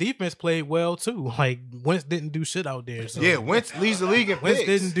Seattle's defense played well too. Like Wentz didn't do shit out there. So. Yeah, Wentz leads the league in picks. Wentz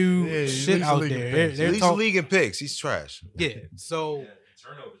didn't do shit out there. He leads the league in picks. He's trash. Yeah. So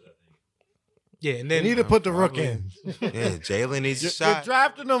turnovers, I think. Yeah, and then you need to put the rook in. Yeah, Jalen needs a shot. You're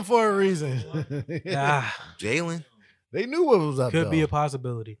drafting them for a reason. Jalen. They knew what was up. Could be a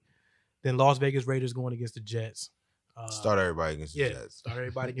possibility. Then Las Vegas Raiders going against the Jets. Start everybody against the Jets. Start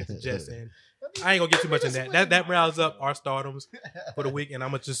everybody against the Jets. And I ain't gonna get too much in that. That rounds up our stardoms for the week, and I'm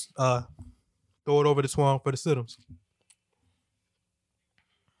gonna just throw it over to Swan for the situms.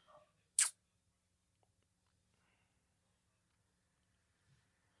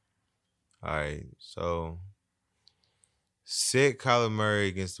 All right, so sit Kyler Murray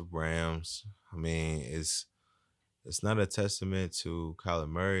against the Rams. I mean, it's not a testament to Kyler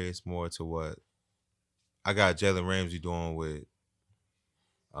Murray. It's more to what I got Jalen Ramsey doing with.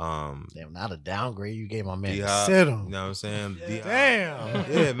 Damn, not a downgrade. You gave my man D-Hop, sit him. You know what I'm saying?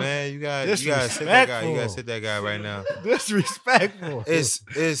 Damn. Yeah, man. You got to sit that guy. You got to sit that guy right now. Disrespectful. It's.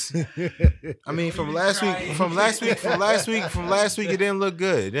 I mean, from last week, it didn't look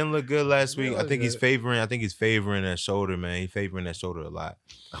good. It didn't look good last week. I think he's favoring that shoulder, man. He's favoring that shoulder a lot.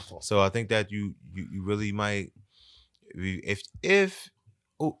 So I think that you really might, if.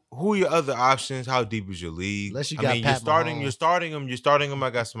 Who are your other options? How deep is your league? Unless you're starting him. I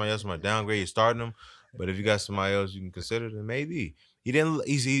got somebody else on my downgrade. You're starting him, but if you got somebody else you can consider, then maybe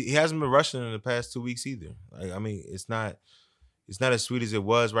he hasn't been rushing in the past 2 weeks either. Like, I mean, it's not as sweet as it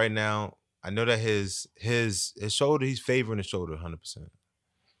was right now. I know that his shoulder, he's favoring the shoulder 100%.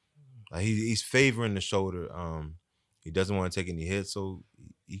 Like he's favoring the shoulder. He doesn't want to take any hits, so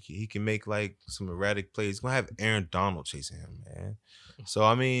he can make like some erratic plays. He's gonna have Aaron Donald chasing him, man. So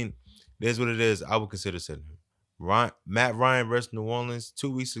I mean, it is what it is. I would consider sitting him. Matt Ryan versus New Orleans 2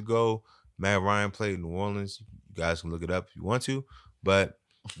 weeks ago. Matt Ryan played in New Orleans. You guys can look it up if you want to, but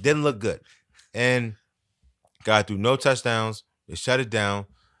didn't look good. And got through no touchdowns. They shut it down.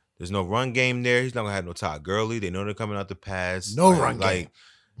 There's no run game there. He's not gonna have no Todd Gurley. They know they're coming out the pass. No run game.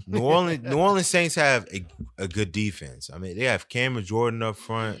 New Orleans Saints have a good defense. I mean, they have Cameron Jordan up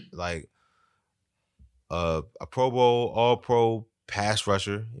front, like a Pro Bowl, All Pro pass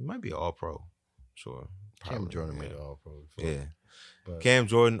rusher. He might be an All Pro, sure. Cam Jordan made it All Pro. Yeah, Cam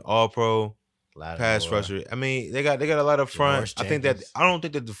Jordan, All Pro pass rusher. I mean, they got a lot up front. I don't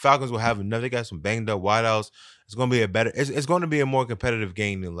think that the Falcons will have enough. They got some banged up wideouts. It's going to be it's going to be a more competitive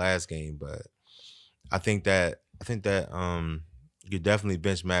game than last game, but I think that you could definitely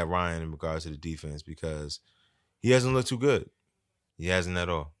bench Matt Ryan in regards to the defense because he hasn't looked too good. He hasn't at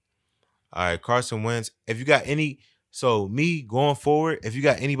all. All right, Carson Wentz. If you got me going forward, if you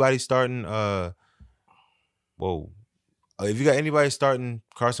got anybody starting, if you got anybody starting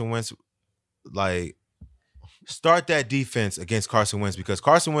Carson Wentz, like start that defense against Carson Wentz because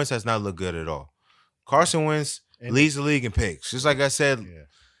Carson Wentz has not looked good at all. Carson Wentz leads the league in picks. Just like I said,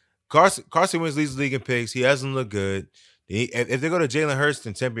 Carson Wentz leads the league in picks. He hasn't looked good. If they go to Jalen Hurts,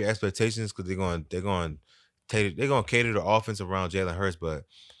 then temper your expectations because they're going to cater the offense around Jalen Hurts. But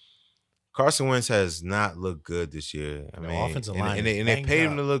Carson Wentz has not looked good this year. I mean, offensive line and they paid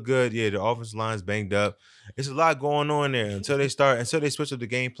him to look good. Yeah, the offensive line's banged up. It's a lot going on there until they switch up the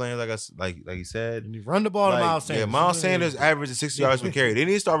game plan. Like you said, and you run the ball to Miles Sanders. Yeah, Miles Sanders averages 60 yards per carry. They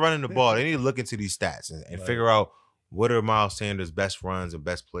need to start running the ball. They need to look into these stats and figure out what are Miles Sanders' best runs and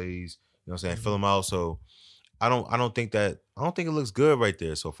best plays. You know what I'm saying? Fill them out. So I don't think it looks good right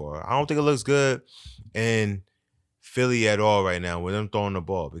there so far. I don't think it looks good in Philly at all right now with them throwing the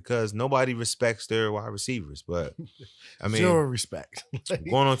ball because nobody respects their wide receivers. But I mean, zero respect.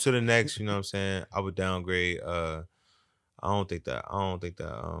 Going on to the next, you know what I'm saying? I would downgrade. I don't think that.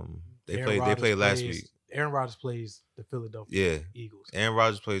 They played last week. Aaron Rodgers plays the Philadelphia Eagles. Aaron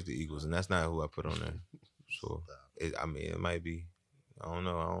Rodgers plays the Eagles, and that's not who I put on there. So it might be. I don't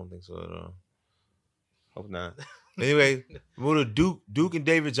know. I don't think so at all. Hope not. Anyway, move to Duke and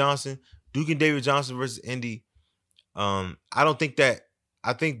David Johnson. Duke and David Johnson versus Indy. I think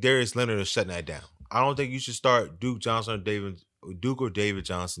Darius Leonard is shutting that down. I don't think you should start Duke or David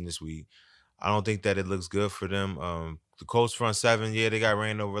Johnson this week. I don't think that it looks good for them. The Colts front seven, they got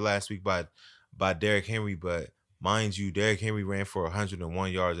ran over last week by Derrick Henry, but mind you, Derrick Henry ran for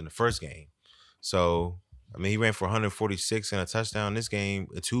 101 yards in the first game. So, I mean, he ran for 146 and a touchdown this game,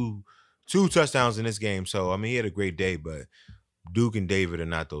 two touchdowns in this game. So, I mean, he had a great day, but Duke and David are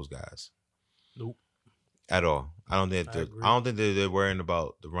not those guys. Nope. At all. I don't think they're worrying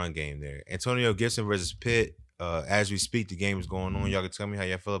about the run game there. Antonio Gibson versus Pitt. As we speak, the game is going on. Y'all can tell me how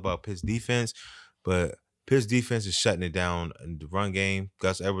y'all feel about Pitt's defense, but Pitt's defense is shutting it down in the run game.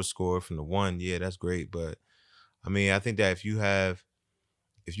 Gus Edwards scored from the 1. Yeah, that's great, but I mean, I think that if you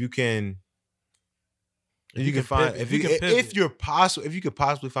could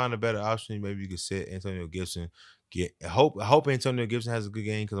possibly find a better option, maybe you could sit Antonio Gibson. I hope Antonio Gibson has a good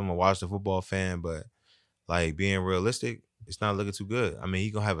game because I'm a Washington football fan, but like being realistic, it's not looking too good. I mean,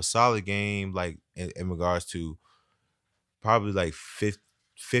 he's gonna have a solid game, like in regards to probably like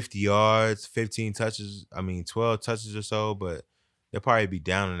 50 yards, 15 touches. I mean, 12 touches or so, but they'll probably be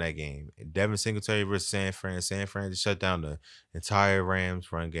down in that game. Devin Singletary versus San Fran. San Fran just shut down the entire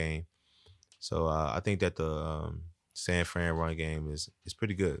Rams run game. So I think that the San Fran run game is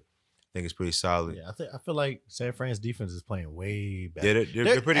pretty good. I think it's pretty solid. Yeah, I feel like San Fran's defense is playing way better. Yeah,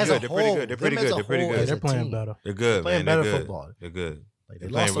 they're pretty good. They're pretty good. They're playing better. They're good, playing man. better football. They're good. Like they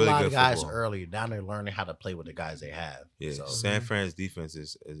They're lost playing a lot really of good guys football. early. Now they're learning how to play with the guys they have. Yeah, So, San Fran's defense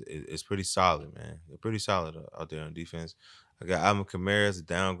is pretty solid, man. They're pretty solid out there on defense. I got Alvin Kamara as a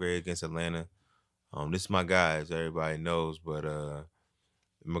downgrade against Atlanta. This is my guy, as everybody knows. But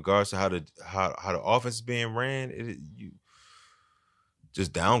in regards to how the offense is being ran, you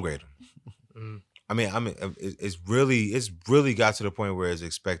just downgrade them. I mean, it's really got to the point where it's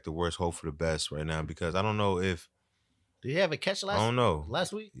expect the worst, hope for the best right now because I don't know if. Did he have a catch I don't know.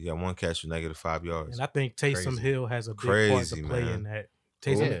 last week? Yeah, one catch for -5 yards. And I think Taysom Hill has a big part to play in that.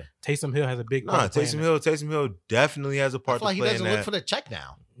 Taysom Hill has a big part to play in that. Taysom Hill definly has a part to play in that. I feel like he doesn't look for the check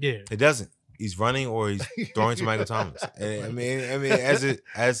now. Yeah. It doesn't. He's running or he's throwing to Michael Thomas. And, I mean, as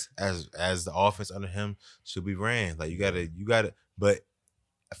the offense under him should be ran. Like you gotta. But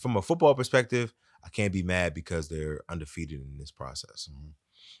from a football perspective, I can't be mad because they're undefeated in this process.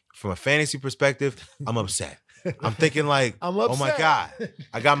 From a fantasy perspective, I'm upset. I'm thinking like, oh my God,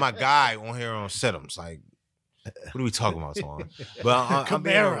 I got my guy on here on Siddums. Like, what are we talking about, Swan? But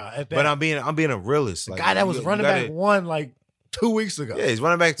I'm being a realist. The Like, guy that was running back one, like 2 weeks ago. Yeah, he's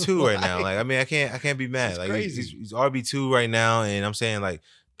running back 2 right now. Like, Like, I mean, I can't be mad. it's Like, crazy. he's RB2 right now, and I'm saying like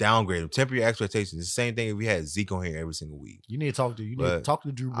downgrade him, temper your expectations. It's the same thing if we had Zeke on here every single week. You need to talk to Drew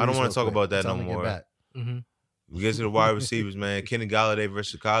Brees. I don't want real to talk quick about that and tell no him to get more. back. Mm-hmm. We get to the wide receivers, man. Kenny Galladay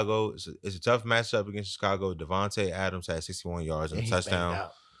versus Chicago. It's a tough matchup against Chicago. Devontae Adams had 61 yards and a he's touchdown. banged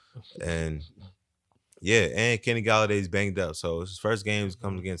out. And yeah, and Kenny Galladay's banged up. So it's his first game. He's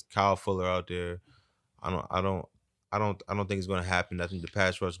coming against Kyle Fuller out there. I don't think it's gonna happen. I think the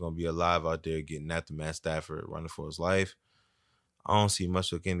pass rush is gonna be alive out there, getting after Matt Stafford, running for his life. I don't see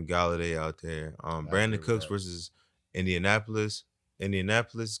much of Kenny Galladay out there. Brandon Cooks versus Indianapolis.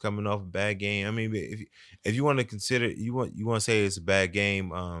 Indianapolis is coming off a bad game. I mean, if you want to consider, you want to say it's a bad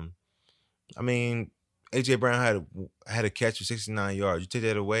game. I mean, AJ Brown had a catch for 69 yards. You take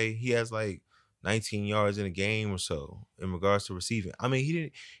that away, he has like 19 yards in a game or so in regards to receiving. I mean,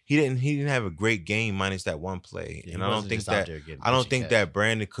 he didn't have a great game minus that one play. Yeah, and I don't think that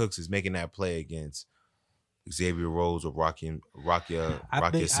Brandon Cooks is making that play against Xavier Rhodes or Rocky Sin.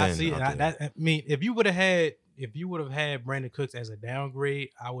 I mean, if you would have had Brandon Cooks as a downgrade,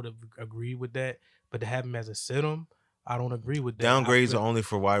 I would have agreed with that. But to have him as a sit-em, I don't agree with that. Downgrades are only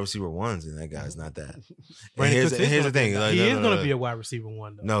for wide receiver ones, and that guy's not that. Brandon Here's the thing: he is going to be a wide receiver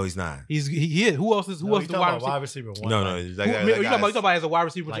one, though. No, he's not. He is. Who else is the wide receiver one? No, you talking about as a wide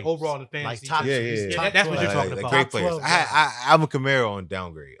receiver like, overall in the fantasy. Top, that's what you're talking about. Great players. I'm a Camaro on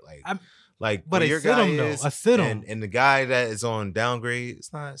downgrade. But a sit-em though, a sit-em, and the guy that is on downgrade,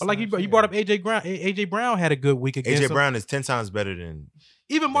 it's not. But like you brought up AJ Brown. AJ Brown had a good week against AJ Brown is 10 times better than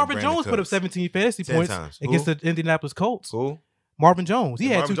even Marvin Jones. Put up 17 fantasy points against the Indianapolis Colts. Cool. Marvin Jones, he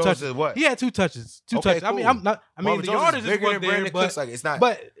had 2 touches. What? He had 2 touches. Two touches. Cool. I mean, the yardage is what there, but like it's not.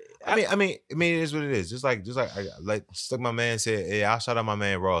 But I mean, it is what it is. Just like my man said. Yeah, I'll shout out my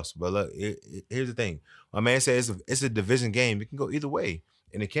man Ross. But look, here's the thing. My man said it's a division game. It can go either way,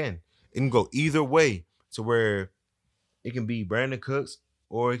 and it can go either way to where it can be Brandon Cooks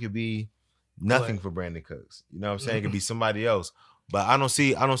or it could be nothing for Brandon Cooks. You know what I'm saying? It could be somebody else. But I don't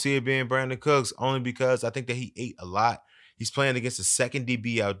see it being Brandon Cooks only because I think that he ate a lot. He's playing against the second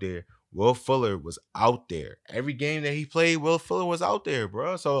DB out there. Will Fuller was out there. Every game that he played, Will Fuller was out there,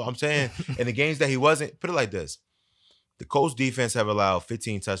 bro. So I'm saying in the games that he wasn't, put it like this. The Colts defense have allowed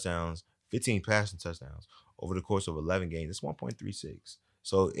 15 passing touchdowns over the course of 11 games. It's 1.36.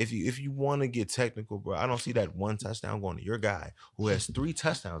 So if you want to get technical, bro, I don't see that one touchdown going to your guy who has 3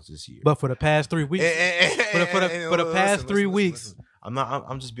 touchdowns this year. But for the past 3 weeks, for the past 3 weeks,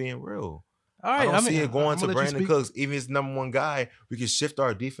 I'm just being real. All right, I don't see it going to I'm Brandon Cooks. Even if it's number one guy, we can shift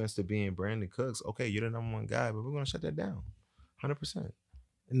our defense to being Brandon Cooks. Okay, you're the number one guy, but we're gonna shut that down, 100%.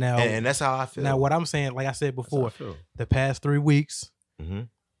 Now, and that's how I feel. Now, what I'm saying, like I said before, the past 3 weeks,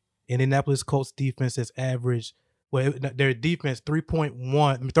 Indianapolis Colts defense has averaged their defense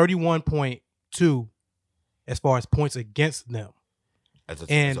 31.2 as far as points against them,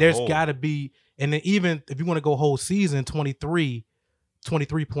 and there's got to be, and then even if you want to go whole season, 23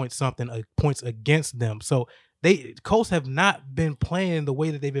 point something points against them. So Colts have not been playing the way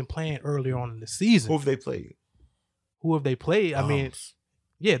that they've been playing earlier on in the season. Who have they played? I mean,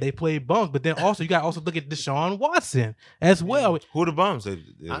 yeah, they played bums, but then also you got to also look at Deshaun Watson as well. Who are the bums?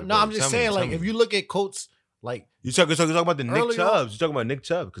 No, I'm just saying, like, if you look at Colts, like you're talking about the Nick Chubbs. You're talking about Nick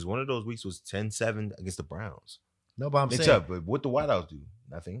Chubb because one of those weeks was 10-7 against the Browns. No, but I'm Nick saying, Chubb, but what the White House do?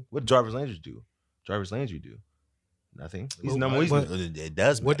 Nothing. What Jarvis Landry do? Nothing. He's number one. It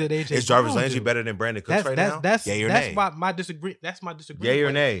does. What did AJ? Is Jarvis Landry better than Brandon Cooks right now? Yay or nay? My disagreement. That's my disagreement. Yay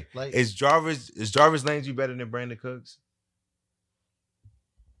or nay? Like, is Jarvis Landry better than Brandon Cooks?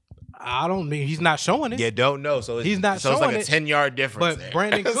 I don't mean he's not showing it. You don't know, so he's not showing showing it. It's like a 10-yard difference. But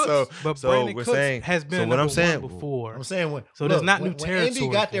Brandon Cooks, Brandon Cooks has been number one before. I'm saying there's not new territory. When Indy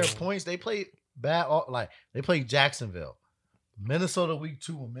got their points, they played bad. Like they played Jacksonville, Minnesota week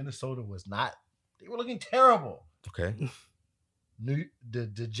 2 when Minnesota was not. They were looking terrible. Okay.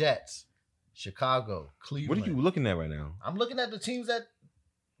 The Jets, Chicago, Cleveland. What are you looking at right now? I'm looking at the teams that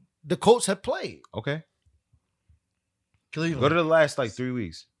the Colts have played. Okay. Cleveland. Go to the last 3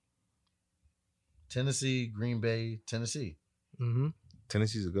 weeks. Tennessee, Green Bay, Tennessee. Mm-hmm.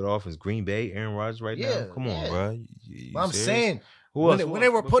 Tennessee's a good offense. Green Bay, Aaron Rodgers right now. Come on, bro. I'm saying when they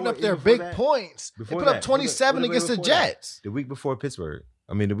were putting up their big points, they put up 27 against the Jets. The week before Pittsburgh.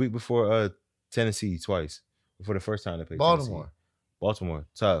 The week before Tennessee twice. Before the first time they played Baltimore.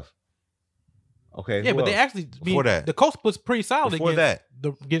 Tough. Okay. Yeah, but they actually before that the Colts was pretty solid before against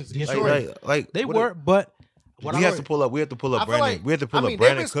that. Against they were, but We have to pull up. We have to pull up Brandon. We have to pull up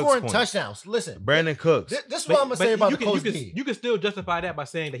Brandon Cooks' scoring points. touchdowns. Listen, Brandon Cooks. This is what I'm gonna say about the Colts D. You can still justify that by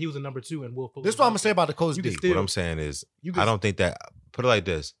saying that he was a number 2 and Will Fuller. This is what I'm gonna say about the Colts D. What I'm saying is, I don't think that. Put it like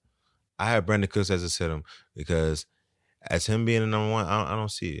this: I have Brandon Cooks as a sit-em because as him being the number 1, I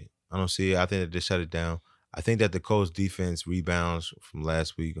don't see it. I don't see it. I think that they shut it down. I think that the Colts defense rebounds from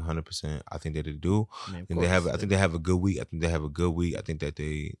last week 100%. I think that they do. I think they have a good week. I think that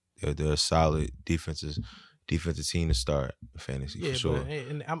they're a solid defensive team to start fantasy for sure.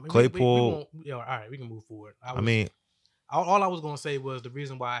 Claypool. All right, we can move forward. All I was gonna say was the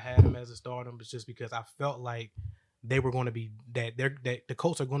reason why I had him as a stardom is just because I felt like they were going to be that the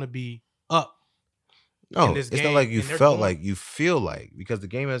Colts are going to be up. No, it's not like you felt like, you feel like, because the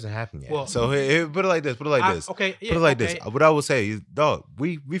game hasn't happened yet. Well, so put it like this. Okay, yeah, put it like this. What I would say is, dog,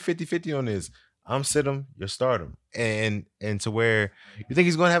 we 50-50 on this. I'm sit him, you're start him, and to where you think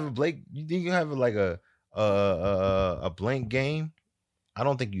he's going to have you think you have like a blank game? I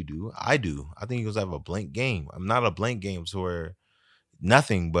don't think you do. I do. I think he's going to have a blank game. I'm not a blank game to where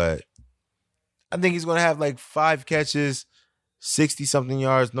nothing, but I think he's going to have like 5 catches, 60 something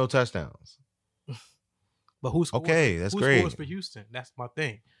yards, no touchdowns. But who scores? Okay, that's great. Who scores for Houston? That's my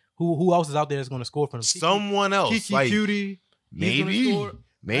thing. Who else is out there that's going to score for them? Someone else. Kiki like, Cutie. Maybe. Look,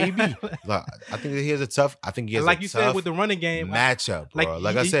 I think he has a tough. Like you said with the running game matchup, bro.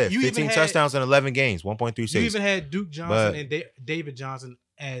 Like I said, 15 touchdowns in 11 games, 1.36. You even had Duke Johnson and David Johnson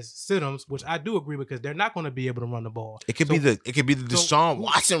as sit-ems, which I do agree because they're not going to be able to run the ball. It could be the Deshaun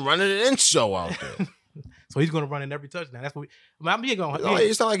Watson running it in show out there. So he's going to run in every touchdown. That's what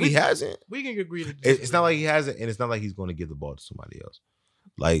it's not like he hasn't. We can agree to. It's not like he hasn't, and it's not like he's going to give the ball to somebody else.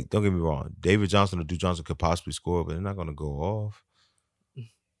 Like, don't get me wrong, David Johnson or Duke Johnson could possibly score, but they're not going to go off.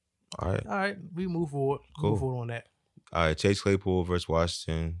 All right. We move forward. Cool. Move forward on that. All right, Chase Claypool versus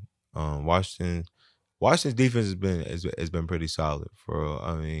Washington. Washington's defense has been pretty solid.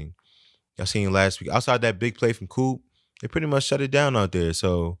 Y'all seen last week. Outside that big play from Coop, they pretty much shut it down out there.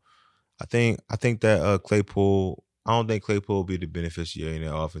 So I think that Claypool. I don't think Claypool will be the beneficiary in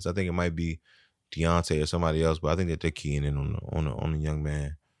their offense. I think it might be Deontay or somebody else, but I think that they're keying in on the young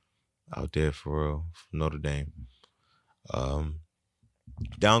man out there for real, from Notre Dame.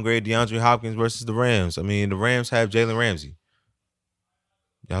 Downgrade DeAndre Hopkins versus the Rams. I mean, the Rams have Jalen Ramsey.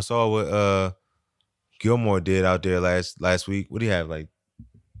 Y'all saw what Gilmore did out there last week. What do you have? Like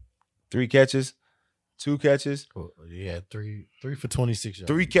 3 catches? 2 catches? Oh, yeah, 3 for 26 yards.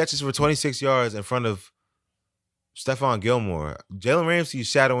 3 catches for 26 yards in front of Stephon Gilmore. Jalen Ramsey is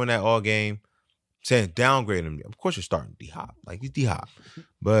shadowing that all game, saying downgrade him. Of course you're starting D-Hop. Like, he's D-Hop.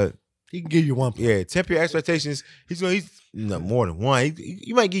 But he can give you 1 play. Yeah, temper your expectations. He's more than 1.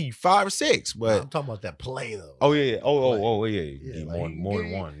 He might give you 5 or 6. But I'm talking about that play though. Oh yeah. Oh yeah. Yeah, more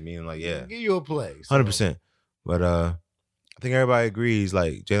than 1. Meaning like, yeah. Give you a play. 100%. But I think everybody agrees,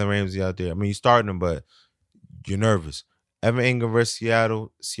 like, Jalen Ramsey out there. I mean, you're starting him, but you're nervous. Evan Ingram versus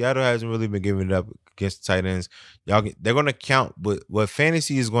Seattle. Seattle hasn't really been giving it up against the tight ends. They're going to count, but what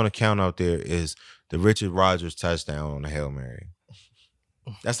fantasy is going to count out there is the Richard Rodgers touchdown on the Hail Mary.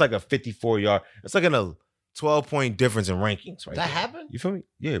 That's like a 54-yard. It's like a 12-point difference in rankings, right? That happened? You feel me?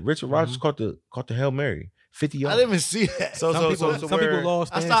 Yeah, Richard Rodgers caught the Hail Mary. 50 yards. I didn't even see that. Some people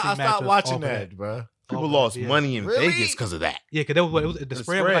lost. I stopped watching that, bro. People lost money in Vegas because of that. Yeah, because the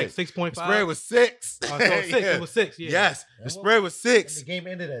spread was like 6.5. The spread was 6. So 6. Yeah. It was 6. Yeah. Yes, the spread was 6. And the game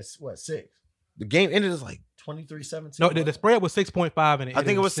ended at what, 6? The game ended as like 23-17. No, the spread was 6.5, and I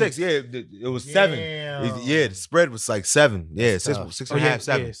think it was 6. Yeah, it was 7. Yeah, the spread was like 7. Yeah, 6.5,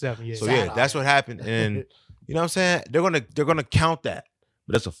 7. Yeah, 7. Yeah. So yeah, that's what happened, and you know what I'm saying? They're gonna count that,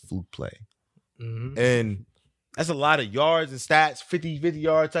 but that's a fluke play, and that's a lot of yards and stats.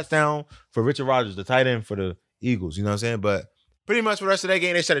 50-yard touchdown for Richard Rodgers, the tight end for the Eagles. You know what I'm saying? But pretty much for the rest of that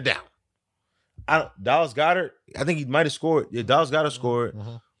game, they shut it down. Dallas Goedert, I think he might have scored. Yeah, Dallas Goedert scored,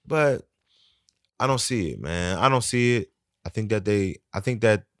 but I don't see it, man. I don't see it. I think that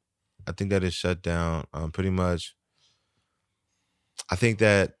it's shut down. Pretty much. I think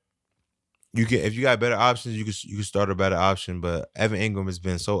that you can, if you got better options, you can start a better option. But Evan Ingram has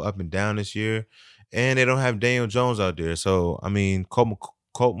been so up and down this year, and they don't have Daniel Jones out there. So I mean, Colt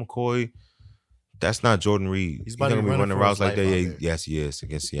McCoy, that's not Jordan Reed. He's not gonna be running routes like that. Yeah, yes, he is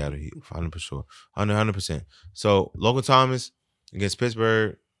against Seattle. 100%, 100%. So Logan Thomas against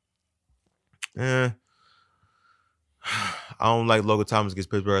Pittsburgh. I don't like Logan Thomas against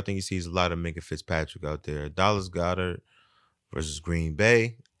Pittsburgh. I think he sees a lot of Minka Fitzpatrick out there. Dallas Goedert versus Green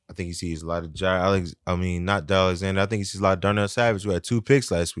Bay. I think he sees a lot of not Alexander. I think he sees a lot of Darnell Savage, who had 2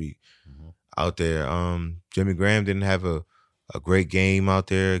 picks last week out there. Jimmy Graham didn't have a great game out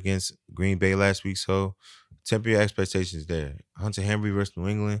there against Green Bay last week, so temper your expectations there. Hunter Henry versus New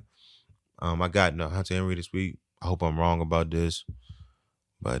England. I got Hunter Henry this week. I hope I'm wrong about this,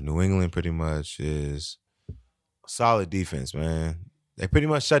 but New England pretty much is a solid defense, man. They pretty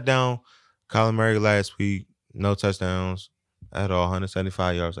much shut down Kyler Murray last week. No touchdowns at all.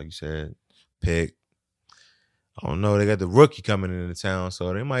 175 yards, like you said. Pick. I don't know. They got the rookie coming into town,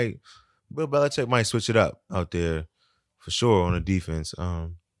 so they might. Bill Belichick might switch it up out there for sure on the defense.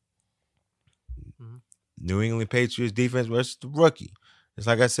 New England Patriots defense versus the rookie. It's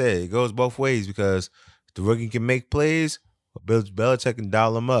like I said, it goes both ways because the rookie can make plays, but Bill Belichick can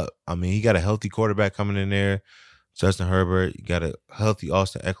dial him up. I mean, he got a healthy quarterback coming in there, Justin Herbert. You got a healthy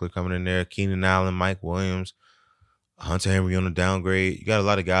Austin Eckler coming in there, Keenan Allen, Mike Williams, Hunter Henry on the downgrade. You got a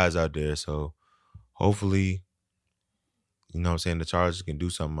lot of guys out there, so hopefully, you know what I'm saying, the Chargers can do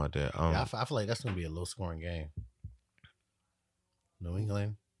something out there. I feel like that's going to be a low-scoring game. New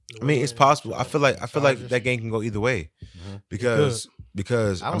England. I mean, it's possible. I feel like that game can go either way because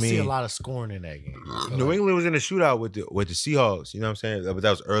I don't see a lot of scoring in that game. New England was in a shootout with the Seahawks. You know what I'm saying? But that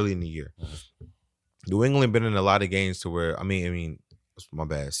was early in the year. New England been in a lot of games to where I mean, my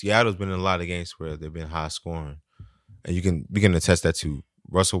bad. Seattle's been in a lot of games where they've been high scoring, and we can attest that to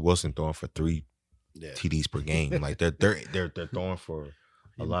Russell Wilson throwing for 3 TDs per game. Like they're throwing for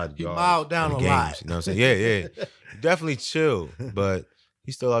a lot of yards. He miled down a games, lot. You know what I'm saying? Yeah. Definitely chill, but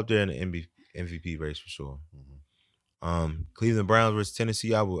he's still up there in the MVP race for sure. Cleveland Browns versus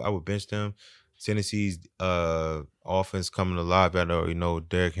Tennessee. I would bench them. Tennessee's offense coming alive. I already know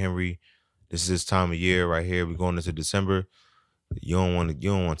Derrick Henry. This is his time of year right here. We're going into December. You don't want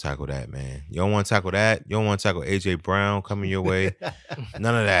to tackle that, man. You don't want to tackle that. You don't want to tackle AJ Brown coming your way.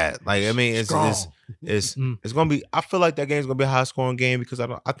 None of that. Like I mean, it's gonna be. I feel like that game's gonna be a high scoring game because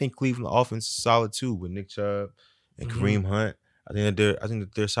I think Cleveland offense is solid too with Nick Chubb and Kareem Hunt. I think that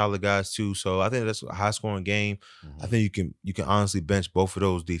they're solid guys too. So I think that's a high scoring game. I think you can honestly bench both of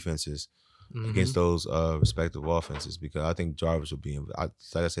those defenses against those respective offenses because I think Jarvis will be like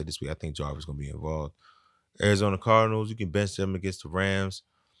I said this week. I think Jarvis is gonna be involved. Arizona Cardinals, you can bench them against the Rams.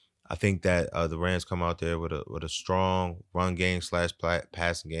 I think that the Rams come out there with a strong run game /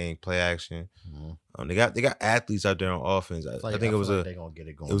 passing game, play action. They got athletes out there on offense. I think it was they're gonna get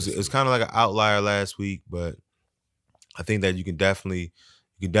it going. It was kind of like an outlier last week, but I think that you can definitely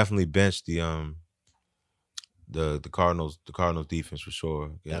bench the Cardinals defense for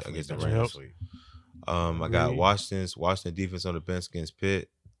sure against the Rams. I got Washington defense on the bench against Pitt.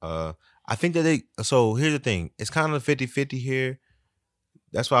 I think that so here's the thing. It's kind of 50-50 here.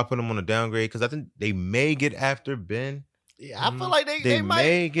 That's why I put them on a downgrade because I think they may get after Ben. Yeah, I feel like they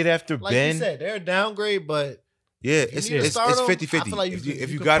may get after like Ben. You said, they're a downgrade, but yeah, it's 50-50. Like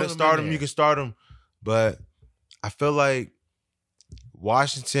if you got to start them, you can start them. But I feel like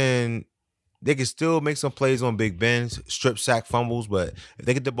Washington, they can still make some plays on Big Ben, strip sack fumbles, but if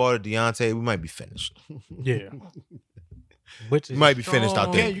they get the ball to Deontay, we might be finished. Yeah. Which might be finished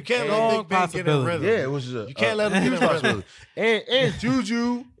out there. You can't let Big Ben get in rhythm. Yeah, it was you can't let him get in rhythm. And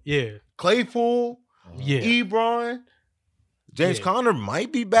Juju, Claypool, Ebron, James Conner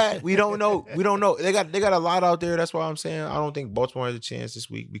might be back. We don't know. They got a lot out there. That's why I'm saying I don't think Baltimore has a chance this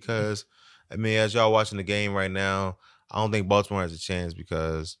week because I mean, as y'all watching the game right now, I don't think Baltimore has a chance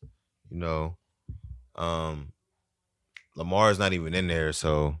because Lamar is not even in there,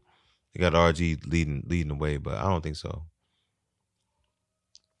 so they got RG leading the way, but I don't think so.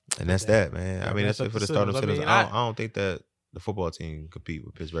 And that's that, man. I mean, that's it for the starting sitters. I don't think that the football team can compete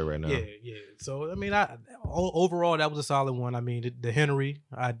with Pittsburgh right now. Yeah. So I mean, overall that was a solid one. I mean, the Henry,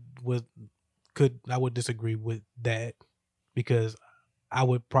 I would disagree with that because I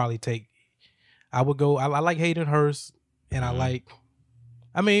would probably I like Hayden Hurst and I like,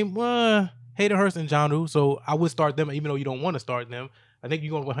 Hayden Hurst and Jonnu. So I would start them even though you don't want to start them. I think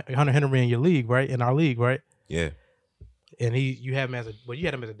you're going to Hunter Henry in your league, right? In our league, right? Yeah. And you had him as a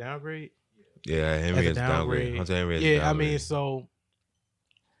downgrade? Yeah, Henry is a downgrade. Hunter Henry is a downgrade. I mean, so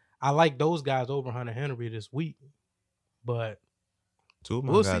I like those guys over Hunter Henry this week, but two of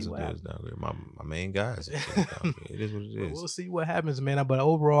my guys are downgrade. My main guys. It is what it is. We'll see what happens, man. But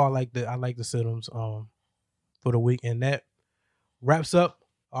overall, I like the sit-ems for the week, and that wraps up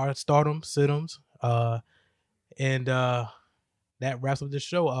our stardom sit-ems. And that wraps up the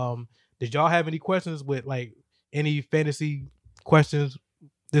show. Did y'all have any questions with any fantasy questions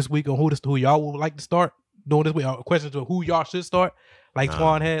this week on who y'all would like to start doing this week? Or questions on who y'all should start, like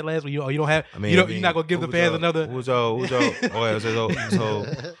Twan had last week. You don't have. You're not gonna give the fans another. I don't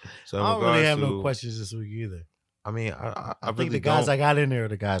really have no questions this week either. I mean, I think really the guys I got in there are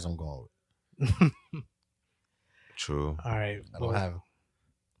the guys I'm going with. True. All right. I don't have.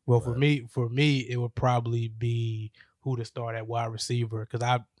 Well, for me, it would probably be who to start at wide receiver because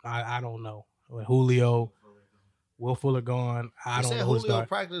I don't know. With Julio, Will Fuller gone. I They don't said know who to Julio start.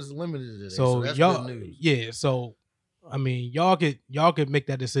 practice is limited today, So so that's y'all, good news. yeah. So I mean, y'all could make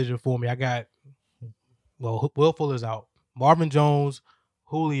that decision for me. I got Will Fuller's out. Marvin Jones,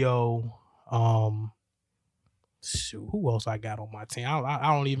 Julio. Shoot, who else I got on my team?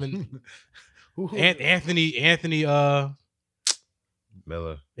 I don't even. Anthony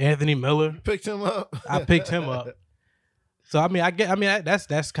Miller. Miller. Picked him up. I picked him up. So I mean,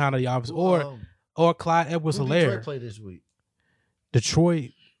 that's kind of the obvious. Or Clyde Edwards-Helaire. Detroit play this week?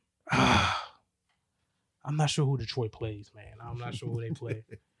 Detroit. I'm not sure who Detroit plays, man. I'm not sure who they play.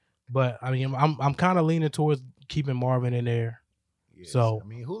 But I mean, I'm kind of leaning towards keeping Marvin in there. Yes. So I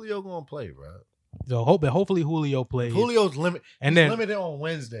mean, Julio gonna play, bro. So hopefully Julio plays. Julio's limited. And he's then limited on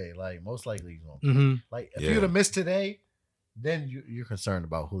Wednesday. Like most likely he's gonna play. Mm-hmm. Like if you'd have missed today, then you're concerned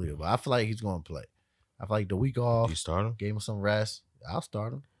about Julio. But I feel like he's gonna play. I feel like the week off, You start him? gave him some rest. I'll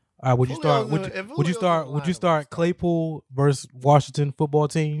start him. All right, would you start? Would you start Claypool versus Washington football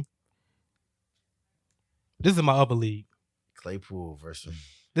team? This is my upper league. Claypool versus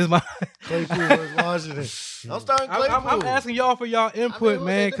This is my Claypool versus Washington. I'm starting Claypool. I'm asking y'all for y'all input,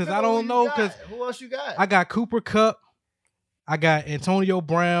 man, because I don't know. Because who else you got? I got Cooper Kupp, I got Antonio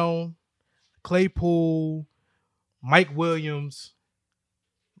Brown, Claypool, Mike Williams.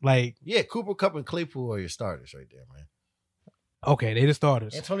 Like, yeah, Cooper Kupp and Claypool are your starters right there, man. Okay, they the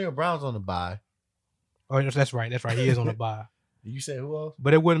starters. Antonio Brown's on the bye. Oh, that's right. That's right. He is on the bye. You said who else?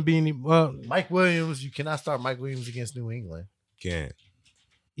 But it wouldn't be any. Mike Williams. You cannot start Mike Williams against New England. Can't.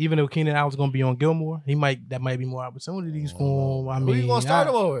 Even though Keenan Allen's going to be on Gilmore, that might be more opportunities for him. I mean, who you gonna start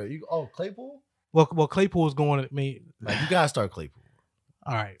him over? Claypool. Well, Claypool is going to me. Like, you gotta start Claypool.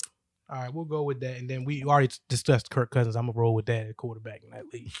 All right, we'll go with that. And then we already discussed Kirk Cousins. I'm gonna roll with that at quarterback in that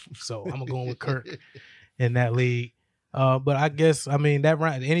league. So I'm gonna go with Kirk in that league. But I guess that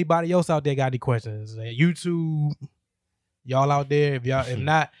round. Anybody else out there got any questions? YouTube, y'all out there.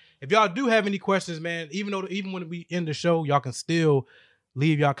 If y'all do have any questions, man, even when we end the show, y'all can still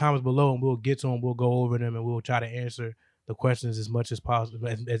leave y'all comments below, and we'll get to them. We'll go over them, and we'll try to answer the questions as much as possible,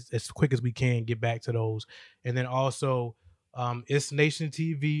 as quick as we can. Get back to those, and then also, It's Nation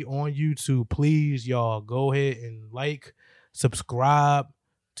TV on YouTube. Please, y'all, go ahead and subscribe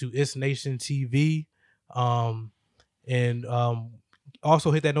to It's Nation TV. And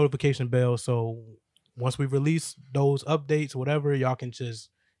also hit that notification bell so once we release those updates, whatever, y'all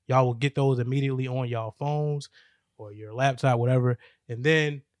will get those immediately on y'all phones or your laptop, whatever. And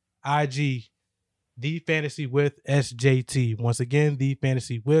then IG, The Fantasy with SJT. Once again, The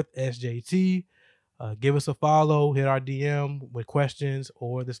Fantasy with SJT. Give us a follow, hit our DM with questions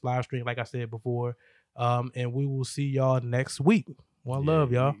or this live stream, like I said before. And we will see y'all next week. One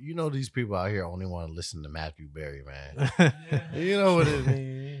love, y'all. You know these people out here only want to listen to Matthew Berry, man. You know what it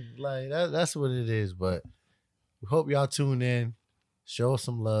means. Like that's what it is. But we hope y'all tune in. Show us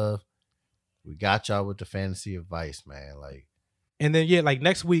some love. We got y'all with the fantasy advice, man. And then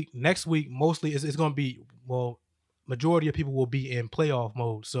next week mostly it's gonna be, majority of people will be in playoff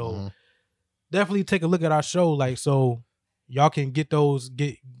mode. So definitely take a look at our show, so y'all can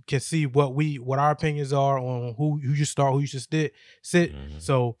can see what our opinions are on who you start, who you should sit. Mm-hmm.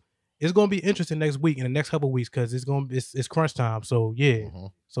 So it's gonna be interesting next week, in the next couple of weeks, because it's crunch time. So yeah,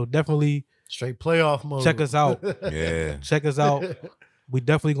 so definitely straight playoff mode. Check us out. Yeah, check us out. We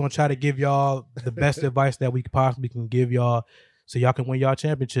definitely gonna try to give y'all the best advice that we possibly can give y'all, so y'all can win y'all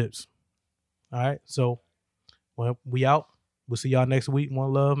championships. All right, so we out. We'll see y'all next week.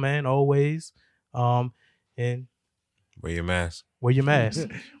 One love, man, always. And wear your mask. Wear your mask.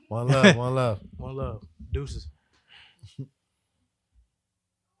 One love. One love. One love. Deuces.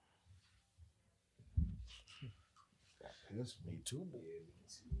 That's me too, man.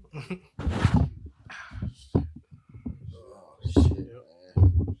 Oh shit,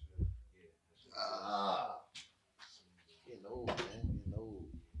 man. Getting old, man. Getting old.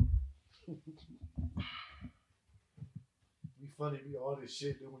 Be funny, be all this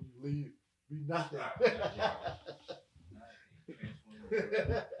shit. Then when you leave, be nothing.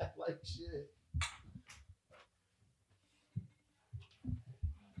 Like shit.